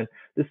test and learn.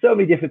 There's so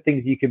many different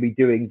things you can be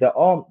doing that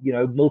aren't,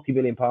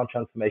 multi-million-pound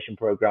transformation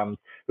programs.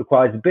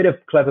 Requires a bit of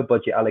clever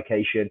budget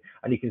allocation,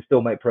 and you can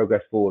still make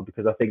progress forward.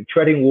 Because I think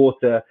treading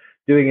water,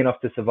 doing enough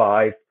to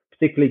survive,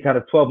 particularly kind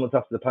of 12 months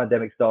after the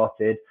pandemic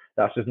started,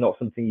 that's just not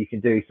something you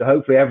can do. So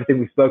hopefully everything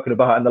we've spoken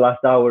about in the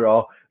last hour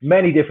are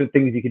many different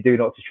things you can do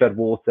not to tread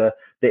water.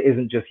 That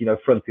isn't just,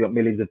 fronting up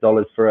millions of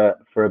dollars for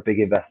a big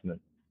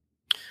investment.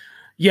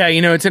 Yeah,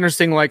 it's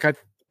interesting. Like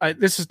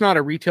this is not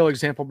a retail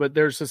example, but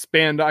there's this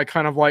band I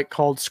kind of like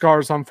called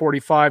Scars on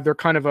 45. They're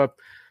kind of a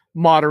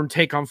modern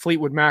take on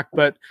Fleetwood Mac,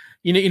 but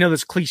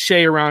this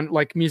cliche around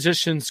like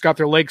musicians got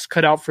their legs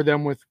cut out for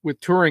them with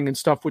touring and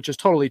stuff, which is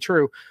totally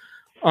true.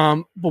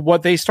 But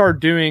what they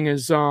started doing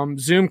is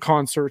Zoom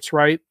concerts,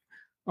 right?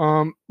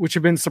 Which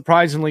have been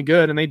surprisingly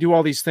good. And they do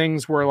all these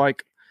things where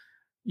like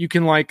you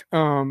can like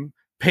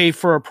pay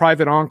for a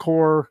private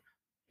encore,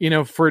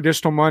 for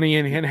additional money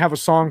and have a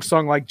song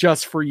sung like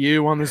just for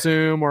you on the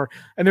Zoom,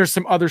 and there's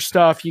some other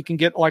stuff you can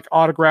get like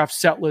autographed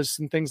set lists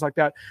and things like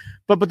that.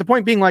 But the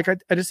point being, like,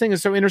 I just think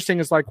is so interesting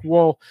is like,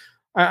 well,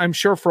 I'm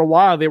sure for a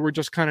while they were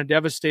just kind of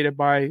devastated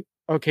by,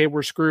 okay,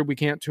 we're screwed. We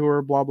can't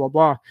tour, blah, blah,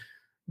 blah.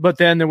 But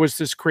then there was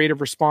this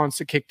creative response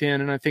that kicked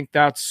in. And I think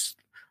that's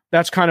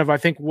kind of, I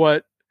think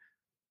what,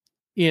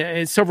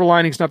 silver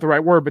lining is not the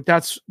right word, but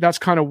that's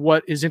kind of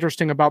what is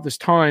interesting about this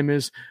time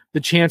is the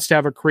chance to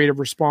have a creative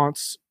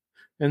response.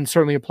 And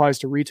certainly applies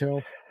to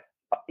retail.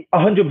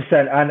 100%.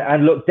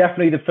 And look,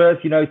 definitely the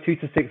first, 2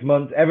 to 6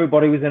 months,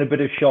 everybody was in a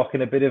bit of shock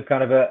and a bit of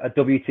kind of a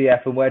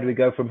WTF and where do we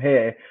go from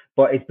here?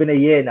 But it's been a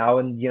year now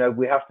and,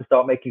 we have to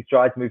start making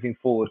strides moving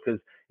forward, because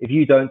if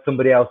you don't,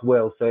 somebody else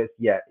will. So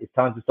it's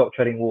time to stop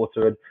treading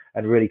water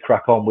and really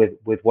crack on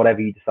with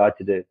whatever you decide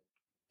to do.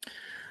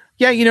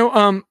 Yeah.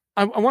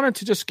 I wanted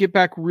to just get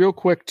back real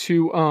quick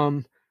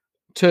to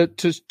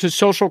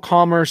social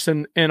commerce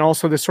and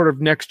also this sort of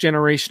next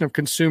generation of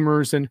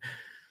consumers. And,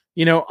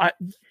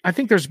 I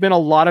think there's been a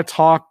lot of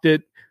talk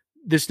that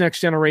this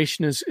next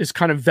generation is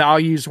kind of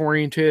values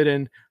oriented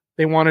and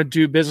they want to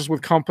do business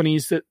with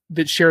companies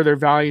that share their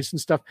values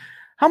and stuff.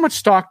 How much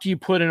stock do you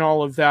put in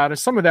all of that? And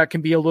some of that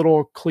can be a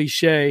little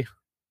cliche.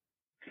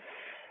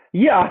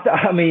 Yeah,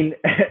 I mean,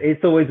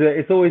 it's always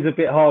a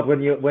bit hard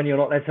when you're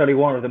not necessarily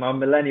one of them. I'm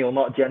millennial,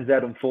 not Gen Z,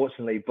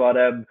 unfortunately. But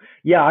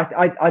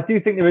I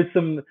do think there is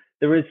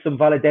some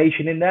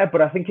validation in there,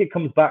 but I think it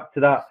comes back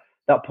to that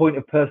point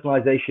of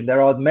personalization.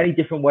 There are many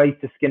different ways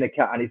to skin a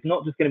cat, and it's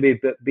not just going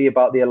to be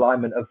about the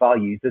alignment of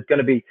values. There's going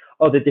to be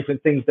other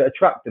different things that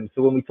attract them.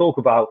 So when we talk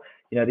about,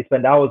 they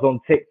spend hours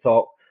on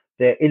TikTok,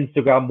 the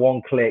Instagram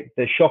one click,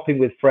 the shopping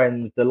with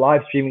friends, the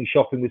live streaming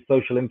shopping with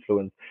social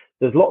influence.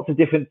 There's lots of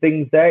different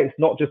things there. It's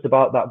not just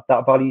about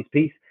that values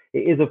piece.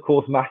 It is, of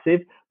course,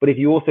 massive. But if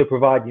you also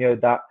provide,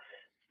 that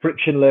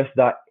frictionless,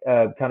 that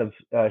kind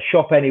of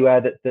shop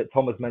anywhere that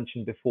Thomas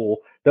mentioned before,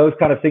 those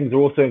kind of things are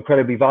also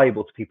incredibly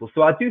valuable to people.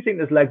 So I do think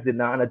there's legs in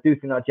that, and I do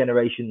think that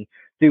generation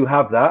do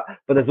have that.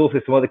 But there's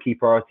also some other key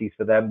priorities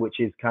for them, which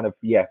is kind of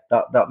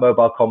that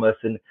mobile commerce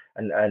and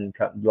kind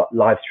of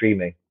live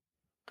streaming.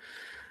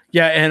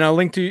 Yeah, and a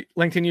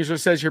LinkedIn user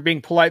says you're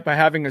being polite by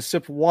having a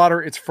sip of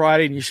water. It's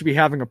Friday, and you should be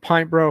having a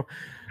pint, bro.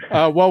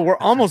 Well, we're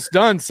almost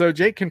done, so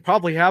Jake can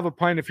probably have a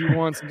pint if he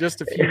wants in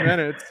just a few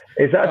minutes.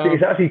 It's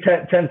actually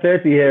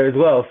 10:30 here as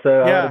well,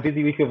 so a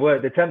busy week of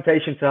work. The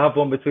temptation to have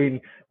one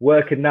between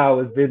work and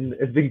now has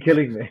been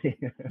killing me.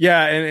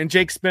 Yeah, and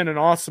Jake's been an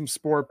awesome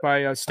sport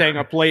by staying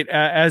up late,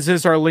 as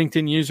is our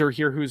LinkedIn user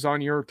here who's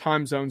on your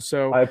time zone.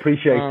 So I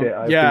appreciate it.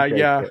 I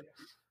appreciate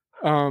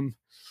it.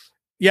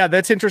 Yeah,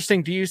 that's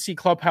interesting. Do you see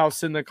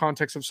Clubhouse in the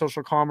context of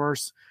social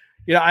commerce?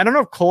 I don't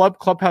know if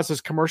Clubhouse has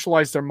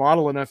commercialized their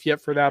model enough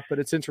yet for that, but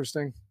it's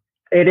interesting.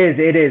 It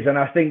is. And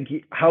I think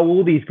how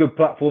all these good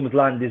platforms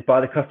land is by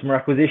the customer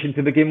acquisition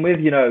to begin with.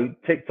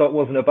 TikTok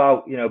wasn't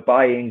about,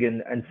 buying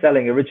and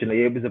selling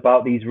originally. It was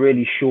about these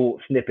really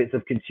short snippets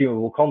of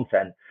consumable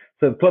content.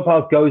 So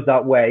Clubhouse goes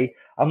that way.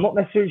 I'm not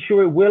necessarily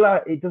sure it will.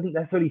 It doesn't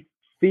necessarily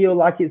feel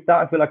like it's that.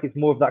 I feel like it's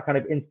more of that kind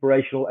of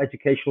inspirational,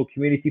 educational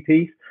community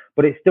piece,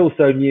 but it's still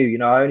so new.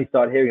 I only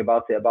started hearing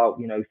about it about,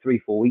 3-4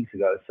 weeks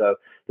ago. So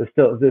there's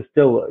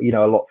still,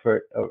 a lot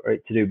for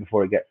it to do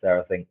before it gets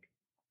there, I think.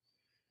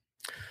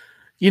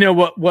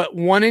 What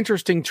one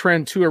interesting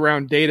trend too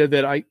around data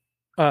that I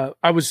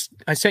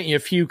sent you a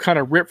few kind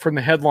of ripped from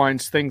the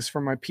headlines things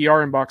from my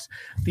PR inbox.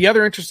 The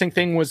other interesting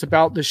thing was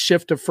about the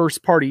shift of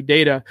first party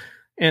data.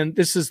 And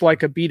this is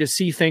like a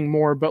B2C thing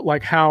more, but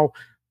like how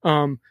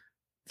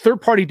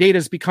third party data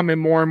is becoming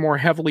more and more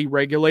heavily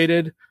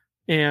regulated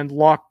and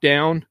locked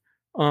down.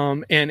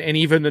 And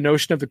even the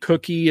notion of the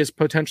cookie is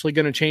potentially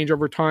going to change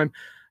over time.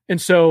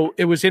 And so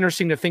it was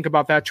interesting to think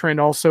about that trend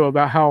also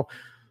about how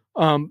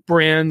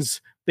brands,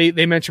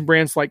 they mentioned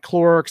brands like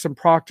Clorox and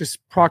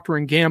Procter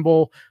 &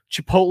 Gamble,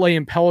 Chipotle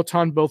and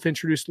Peloton both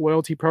introduced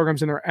loyalty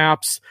programs in their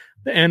apps.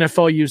 The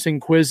NFL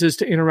using quizzes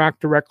to interact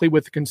directly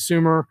with the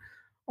consumer.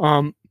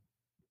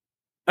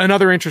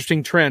 Another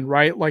interesting trend,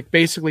 right? Like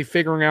basically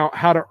figuring out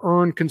how to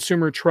earn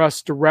consumer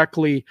trust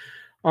directly.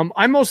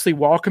 I mostly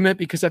welcome it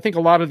because I think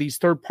a lot of these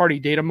third-party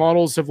data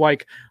models of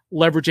like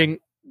leveraging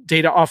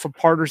data off of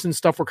partners and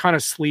stuff were kind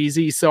of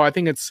sleazy. So I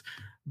think it's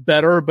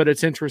better, but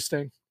it's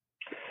interesting.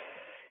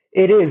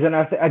 It is, and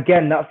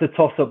again, that's the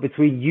toss-up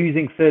between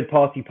using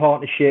third-party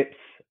partnerships,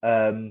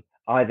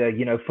 either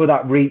for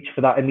that reach,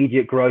 for that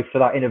immediate growth, for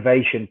that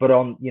innovation. But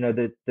on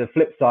the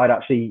flip side,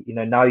 actually,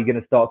 now you're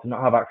going to start to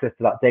not have access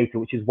to that data,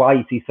 which is why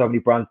you see so many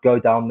brands go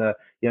down the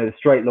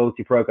straight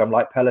loyalty program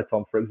like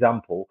Peloton, for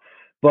example.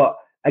 But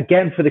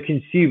again, for the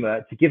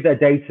consumer to give their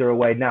data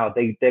away now,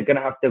 they're going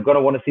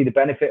to want to see the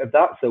benefit of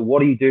that. So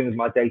what are you doing with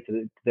my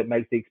data that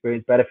makes the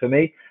experience better for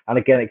me? And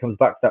again, it comes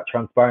back to that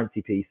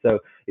transparency piece. So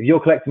if you're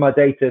collecting my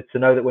data to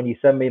know that when you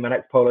send me my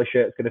next polo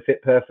shirt, it's going to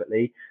fit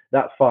perfectly,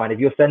 that's fine. If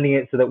you're sending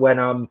it so that when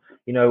I'm,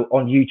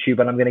 on YouTube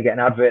and I'm going to get an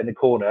advert in the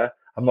corner,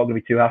 I'm not going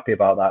to be too happy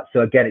about that. So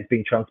again, it's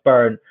being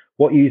transparent.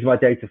 What you use my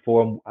data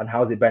for and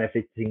how is it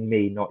benefiting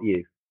me, not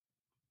you?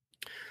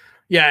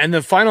 Yeah, and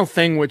the final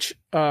thing, which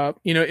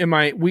in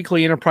my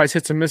weekly enterprise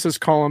hits and misses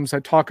columns, I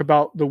talk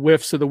about the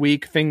whiffs of the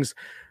week. Things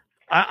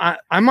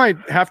I might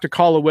have to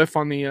call a whiff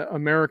on the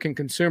American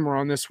consumer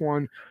on this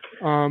one.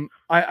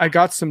 I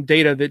got some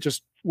data that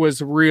just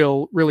was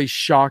really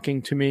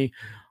shocking to me.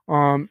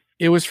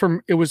 It was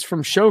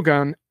from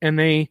Shogun, and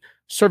they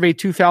surveyed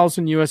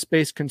 2,000 U.S.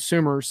 based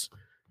consumers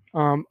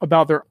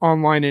about their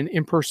online and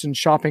in-person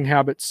shopping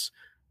habits.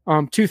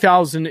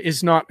 2,000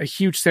 is not a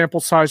huge sample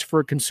size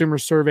for a consumer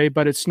survey,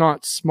 but it's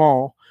not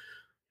small.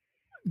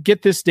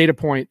 Get this data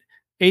point.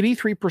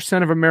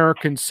 83% of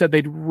Americans said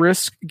they'd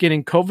risk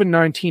getting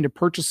COVID-19 to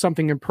purchase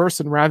something in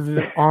person rather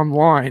than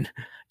online,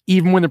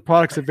 even when the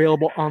product's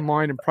available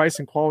online and price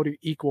and quality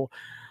equal.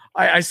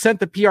 I sent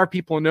the PR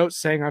people a note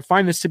saying, I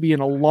find this to be an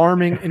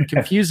alarming and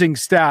confusing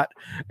stat.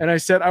 And I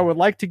said, I would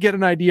like to get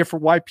an idea for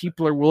why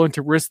people are willing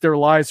to risk their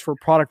lives for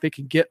a product they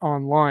can get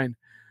online.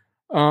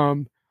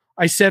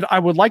 I said, I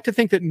would like to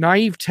think that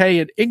naivete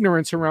and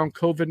ignorance around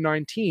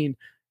COVID-19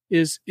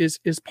 is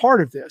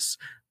part of this,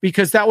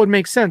 because that would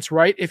make sense,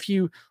 right? If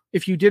you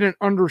didn't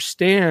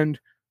understand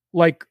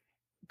like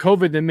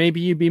COVID, then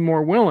maybe you'd be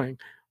more willing.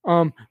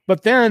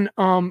 But then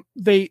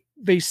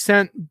they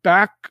sent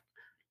back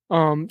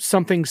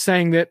something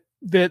saying that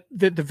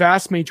the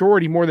vast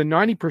majority, more than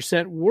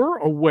 90%, were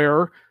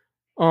aware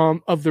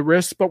of the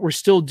risks, but were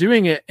still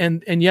doing it,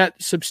 and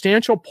yet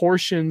substantial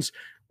portions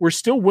were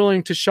still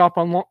willing to shop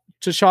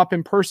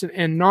in person,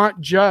 and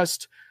not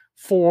just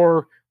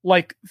for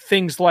like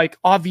things like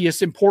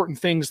obvious important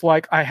things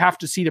like I have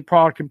to see the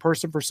product in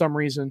person for some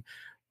reason.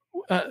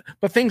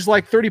 But things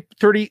like 30,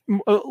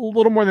 a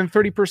little more than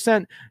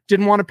 30%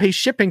 didn't want to pay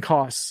shipping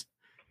costs.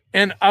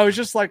 And I was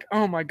just like,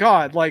 oh my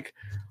God, like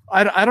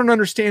I don't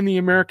understand the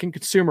American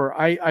consumer.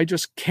 I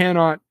just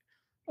cannot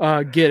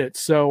get it.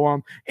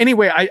 So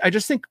anyway, I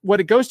just think what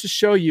it goes to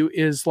show you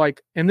is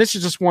like, and this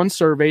is just one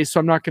survey, so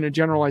I'm not going to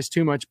generalize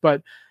too much,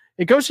 but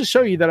it goes to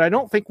show you that I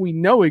don't think we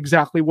know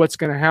exactly what's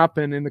going to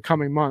happen in the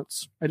coming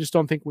months. I just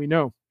don't think we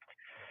know.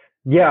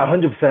 Yeah,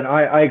 100%.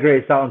 I agree.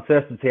 It's that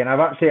uncertainty. And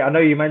I know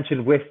you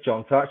mentioned whiffs,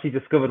 John. So I actually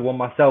discovered one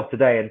myself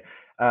today. And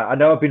I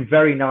know I've been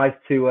very nice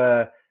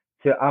to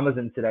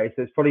Amazon today.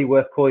 So it's probably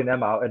worth calling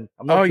them out. And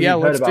I'm not sure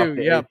you've heard about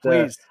it. Yeah,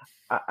 please.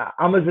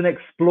 Amazon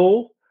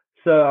Explore.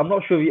 So I'm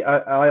not sure if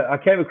I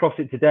came across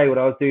it today when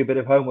I was doing a bit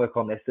of homework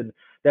on this, and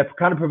they're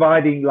kind of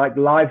providing like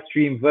live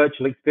stream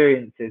virtual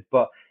experiences.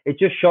 But it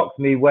just shocked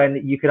me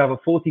when you could have a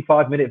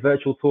 45-minute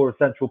virtual tour of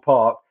Central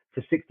Park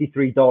for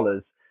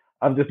 $63.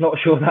 I'm just not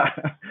sure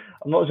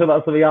I'm not sure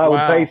that's something I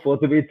would pay for,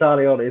 to be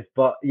entirely honest.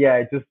 But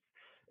yeah,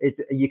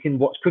 you can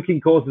watch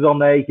cooking courses on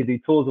there. You can do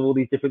tours of all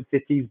these different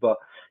cities. But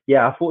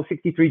yeah, I thought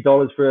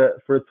 $63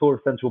 for a tour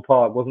of Central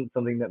Park wasn't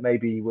something that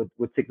maybe would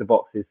tick the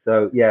boxes.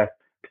 So yeah,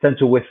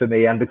 potential whiff for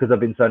me. And because I've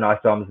been so nice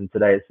to Amazon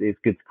today, it's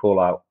good to call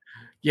out.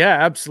 Yeah,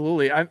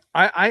 absolutely.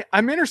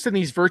 I'm interested in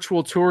these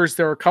virtual tours.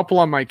 There are a couple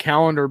on my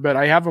calendar, but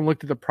I haven't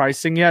looked at the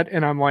pricing yet.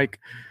 And I'm like,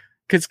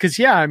 because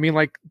yeah, I mean,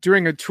 like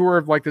doing a tour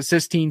of like the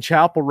Sistine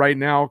Chapel right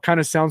now kind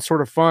of sounds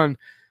sort of fun.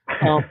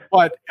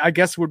 But I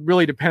guess it would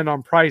really depend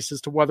on price as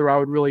to whether I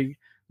would really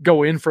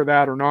go in for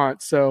that or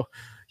not. So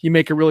you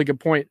make a really good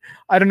point.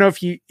 I don't know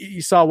if you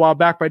saw a while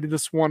back, but I did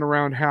this one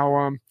around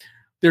how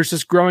there's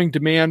this growing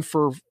demand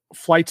for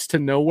flights to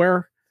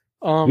nowhere.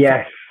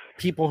 Yes.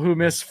 People who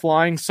miss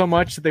flying so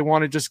much that they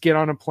want to just get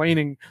on a plane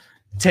and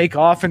take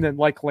off and then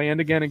like land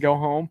again and go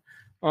home.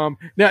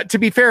 Now, to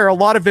be fair, a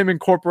lot of them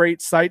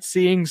incorporate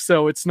sightseeing,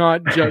 so it's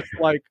not just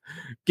like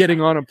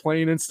getting on a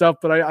plane and stuff.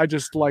 But I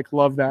just like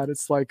love that.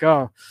 It's like,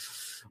 I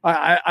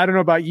don't know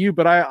about you,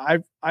 but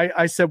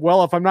I said,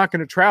 well, if I'm not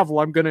going to travel,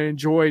 I'm going to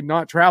enjoy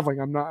not traveling.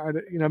 I'm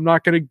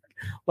not going to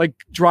like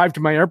drive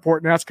to my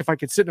airport and ask if I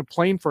could sit in a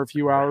plane for a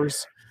few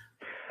hours.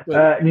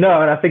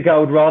 No, and I think I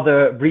would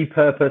rather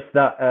repurpose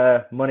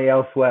that money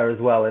elsewhere as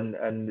well,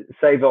 and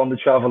save it on the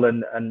travel,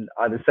 and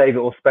either save it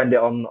or spend it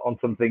on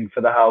something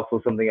for the house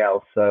or something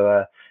else.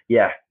 So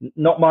yeah,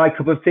 not my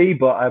cup of tea,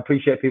 but I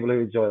appreciate people who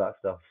enjoy that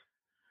stuff.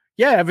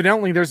 Yeah,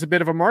 evidently there's a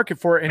bit of a market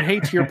for it. And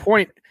hey, to your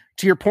point,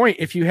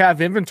 if you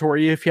have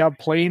inventory, if you have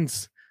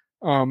planes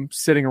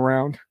sitting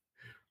around,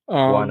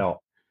 why not?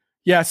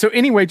 Yeah. So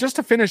anyway, just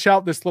to finish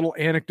out this little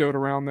anecdote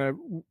around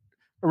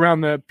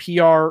the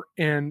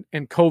PR and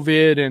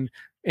COVID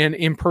and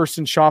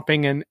in-person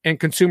shopping and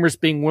consumers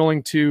being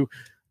willing to,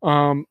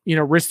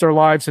 risk their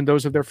lives and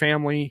those of their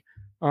family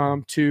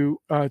to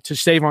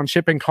save on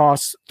shipping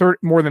costs.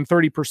 More than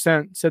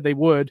 30% said they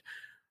would.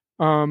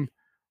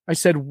 I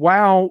said,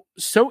 wow,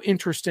 so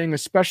interesting,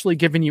 especially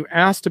given you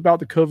asked about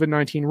the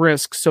COVID-19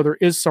 risks. So there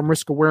is some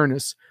risk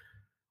awareness.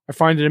 I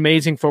find it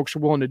amazing folks are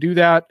willing to do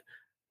that.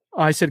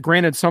 I said,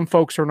 granted, some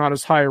folks are not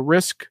as high a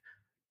risk,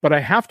 but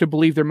I have to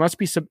believe there must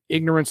be some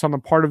ignorance on the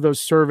part of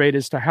those surveyed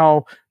as to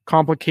how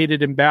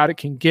complicated and bad it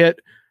can get,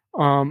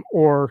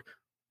 or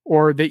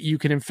that you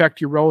can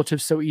infect your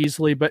relatives so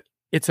easily. But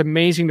it's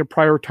amazing to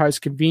prioritize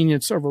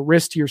convenience over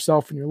risk to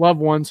yourself and your loved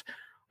ones.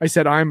 I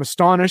said, I'm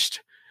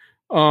astonished.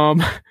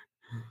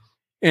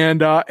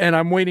 And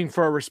I'm waiting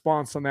for a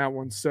response on that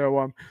one.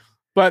 So,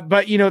 but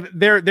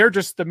they're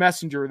just the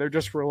messenger. They're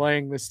just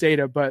relaying this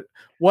data. But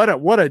what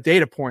a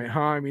data point, huh?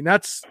 I mean,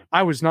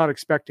 I was not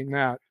expecting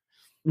that.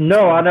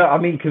 No, I know. I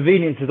mean,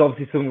 convenience is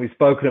obviously something we've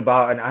spoken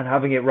about, and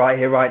having it right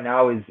here, right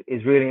now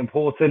is really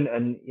important.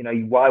 And,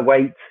 why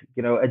wait,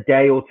 a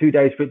day or 2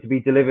 days for it to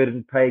be delivered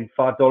and pay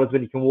 $5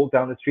 when you can walk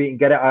down the street and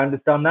get it? I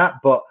understand that.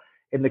 But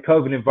in the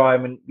COVID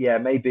environment, yeah,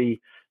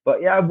 maybe.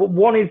 But yeah,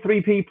 1 in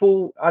 3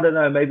 people, I don't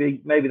know, maybe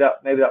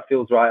that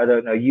feels right. I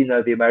don't know. You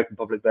know the American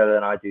public better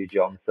than I do,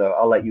 John. So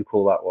I'll let you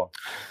call that one.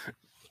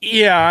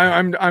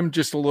 Yeah, I'm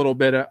just a little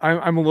bit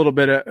I'm a little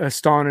bit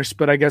astonished,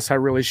 but I guess I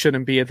really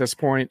shouldn't be at this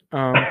point.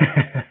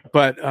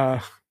 But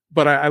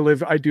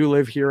I do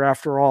live here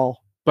after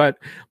all. But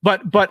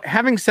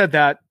having said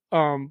that,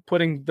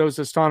 putting those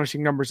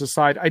astonishing numbers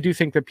aside, I do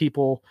think that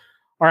people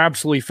are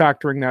absolutely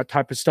factoring that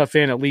type of stuff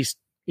in, at least,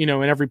 in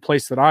every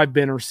place that I've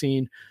been or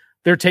seen.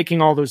 They're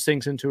taking all those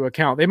things into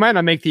account. They might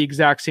not make the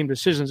exact same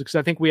decisions, because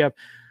I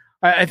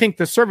think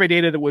the survey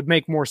data that would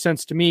make more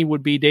sense to me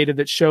would be data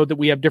that showed that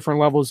we have different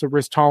levels of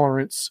risk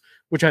tolerance,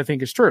 which I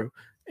think is true.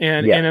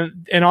 And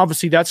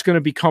obviously that's going to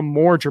become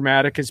more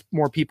dramatic as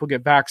more people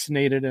get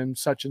vaccinated and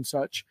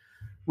such,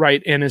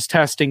 right? And as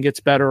testing gets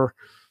better,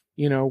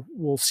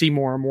 we'll see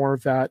more and more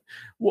of that.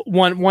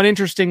 One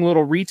interesting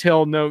little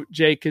retail note,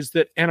 Jake, is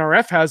that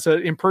NRF has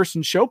an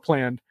in-person show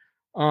planned.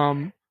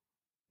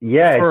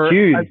 It's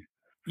huge.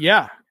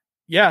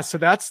 Yeah. So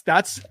that's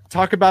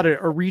talk about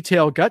a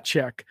retail gut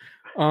check.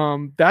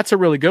 That's a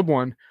really good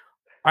one.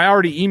 I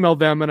already emailed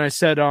them and I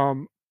said,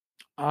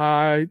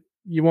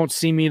 you won't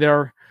see me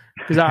there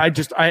because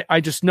I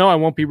just know I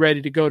won't be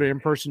ready to go to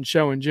in-person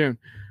show in June,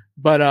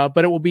 but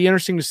it will be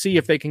interesting to see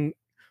if they can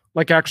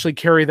actually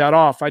carry that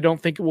off. I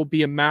don't think it will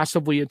be a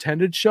massively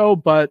attended show,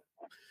 but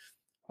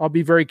I'll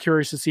be very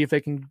curious to see if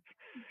they can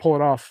pull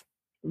it off.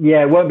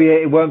 Yeah, it won't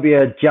be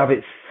a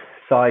Javits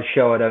size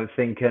show, I don't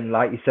think. And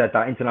like you said,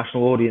 that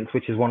international audience,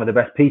 which is one of the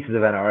best pieces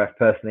of NRF,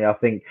 personally, I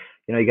think,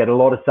 you get a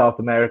lot of South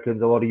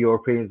Americans, a lot of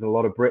Europeans, and a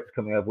lot of Brits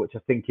coming over, which I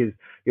think is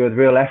the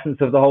real essence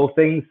of the whole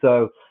thing.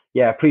 So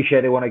yeah,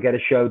 appreciate they want to get a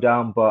show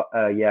down, but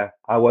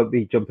I won't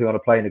be jumping on a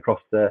plane across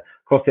the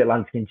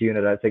Atlantic in June,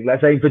 I don't think.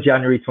 Let's aim for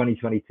January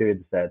 2022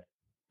 instead.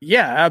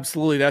 Yeah,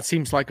 absolutely. That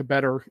seems like a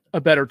better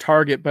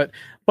target. But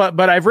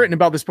I've written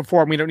about this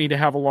before, and we don't need to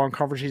have a long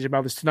conversation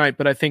about this tonight.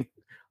 But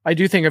I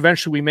do think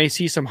eventually we may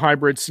see some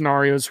hybrid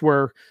scenarios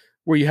where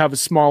you have a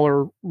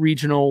smaller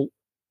regional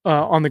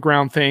on the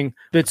ground thing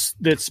that's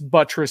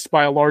buttressed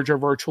by a larger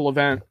virtual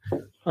event.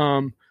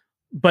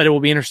 But it will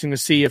be interesting to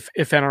see if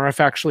NRF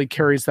actually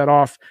carries that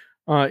off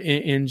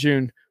in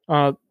June.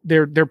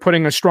 They're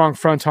putting a strong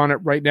front on it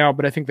right now,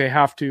 but I think they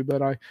have to.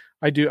 But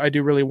I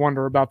do really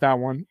wonder about that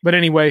one. But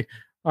anyway,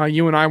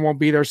 you and I won't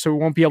be there, so we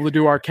won't be able to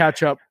do our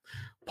catch up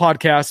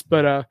podcast.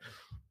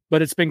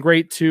 but it's been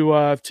great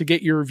to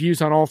get your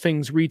views on all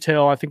things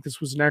retail. I think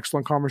this was an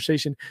excellent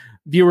conversation.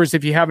 Viewers,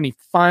 if you have any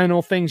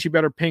final things, you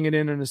better ping it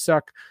in a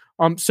sec.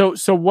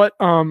 So what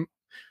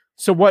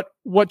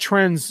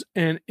trends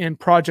and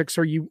projects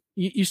are you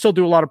still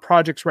do a lot of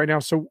projects right now?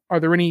 So are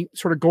there any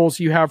sort of goals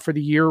you have for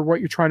the year,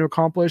 what you're trying to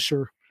accomplish,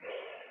 or?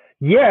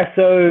 Yeah,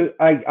 so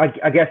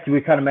I guess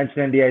we kind of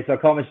mentioned NDA, so I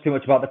can't mention too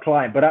much about the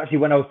client, but actually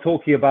when I was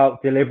talking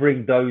about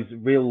delivering those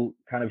real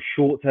kind of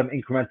short-term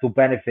incremental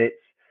benefits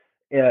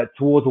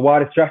towards a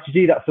wider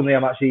strategy, that's something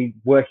I'm actually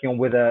working on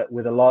with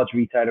a large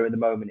retailer at the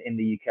moment in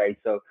the UK.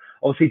 So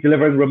obviously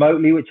delivering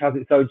remotely, which has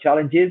its own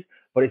challenges,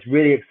 but it's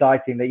really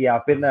exciting that,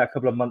 I've been there a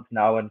couple of months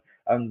now, and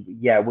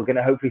we're going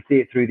to hopefully see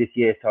it through this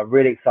year. So I'm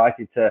really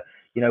excited to,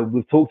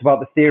 we've talked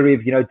about the theory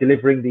of,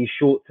 delivering these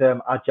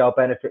short-term agile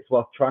benefits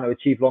while trying to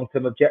achieve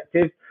long-term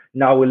objectives.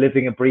 Now we're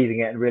living and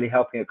breathing it and really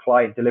helping a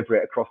client deliver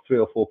it across 3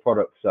 or 4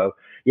 products. So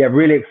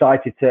really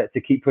excited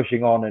to keep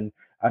pushing on and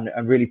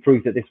really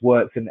prove that this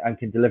works and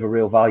can deliver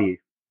real value.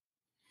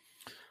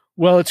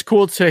 Well, it's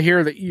cool to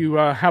hear that you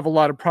have a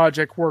lot of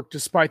project work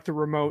despite the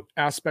remote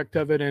aspect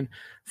of it. And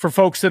for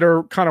folks that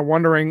are kind of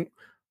wondering,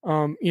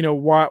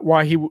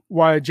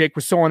 why Jake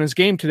was so on his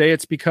game today,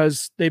 it's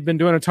because they've been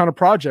doing a ton of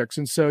projects.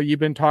 And so you've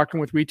been talking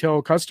with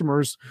retail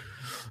customers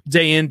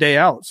day in, day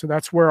out. So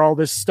that's where all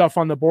this stuff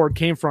on the board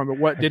came from. But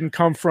what didn't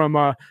come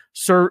from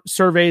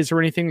surveys or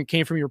anything that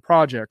came from your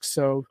projects.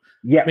 So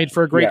made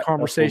for a great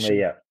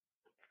conversation.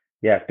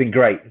 It's been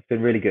great. It's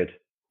been really good.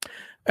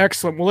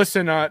 Excellent. Well,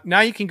 listen, now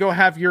you can go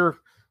have your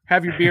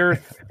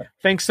beer.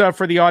 Thanks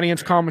for the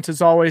audience comments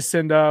as always,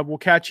 and we'll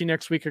catch you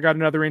next week. I got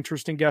another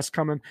interesting guest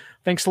coming.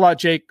 Thanks a lot,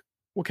 Jake.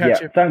 We'll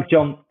catch you. Thanks,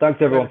 John. Thanks,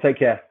 everyone. Take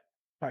care.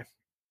 Bye.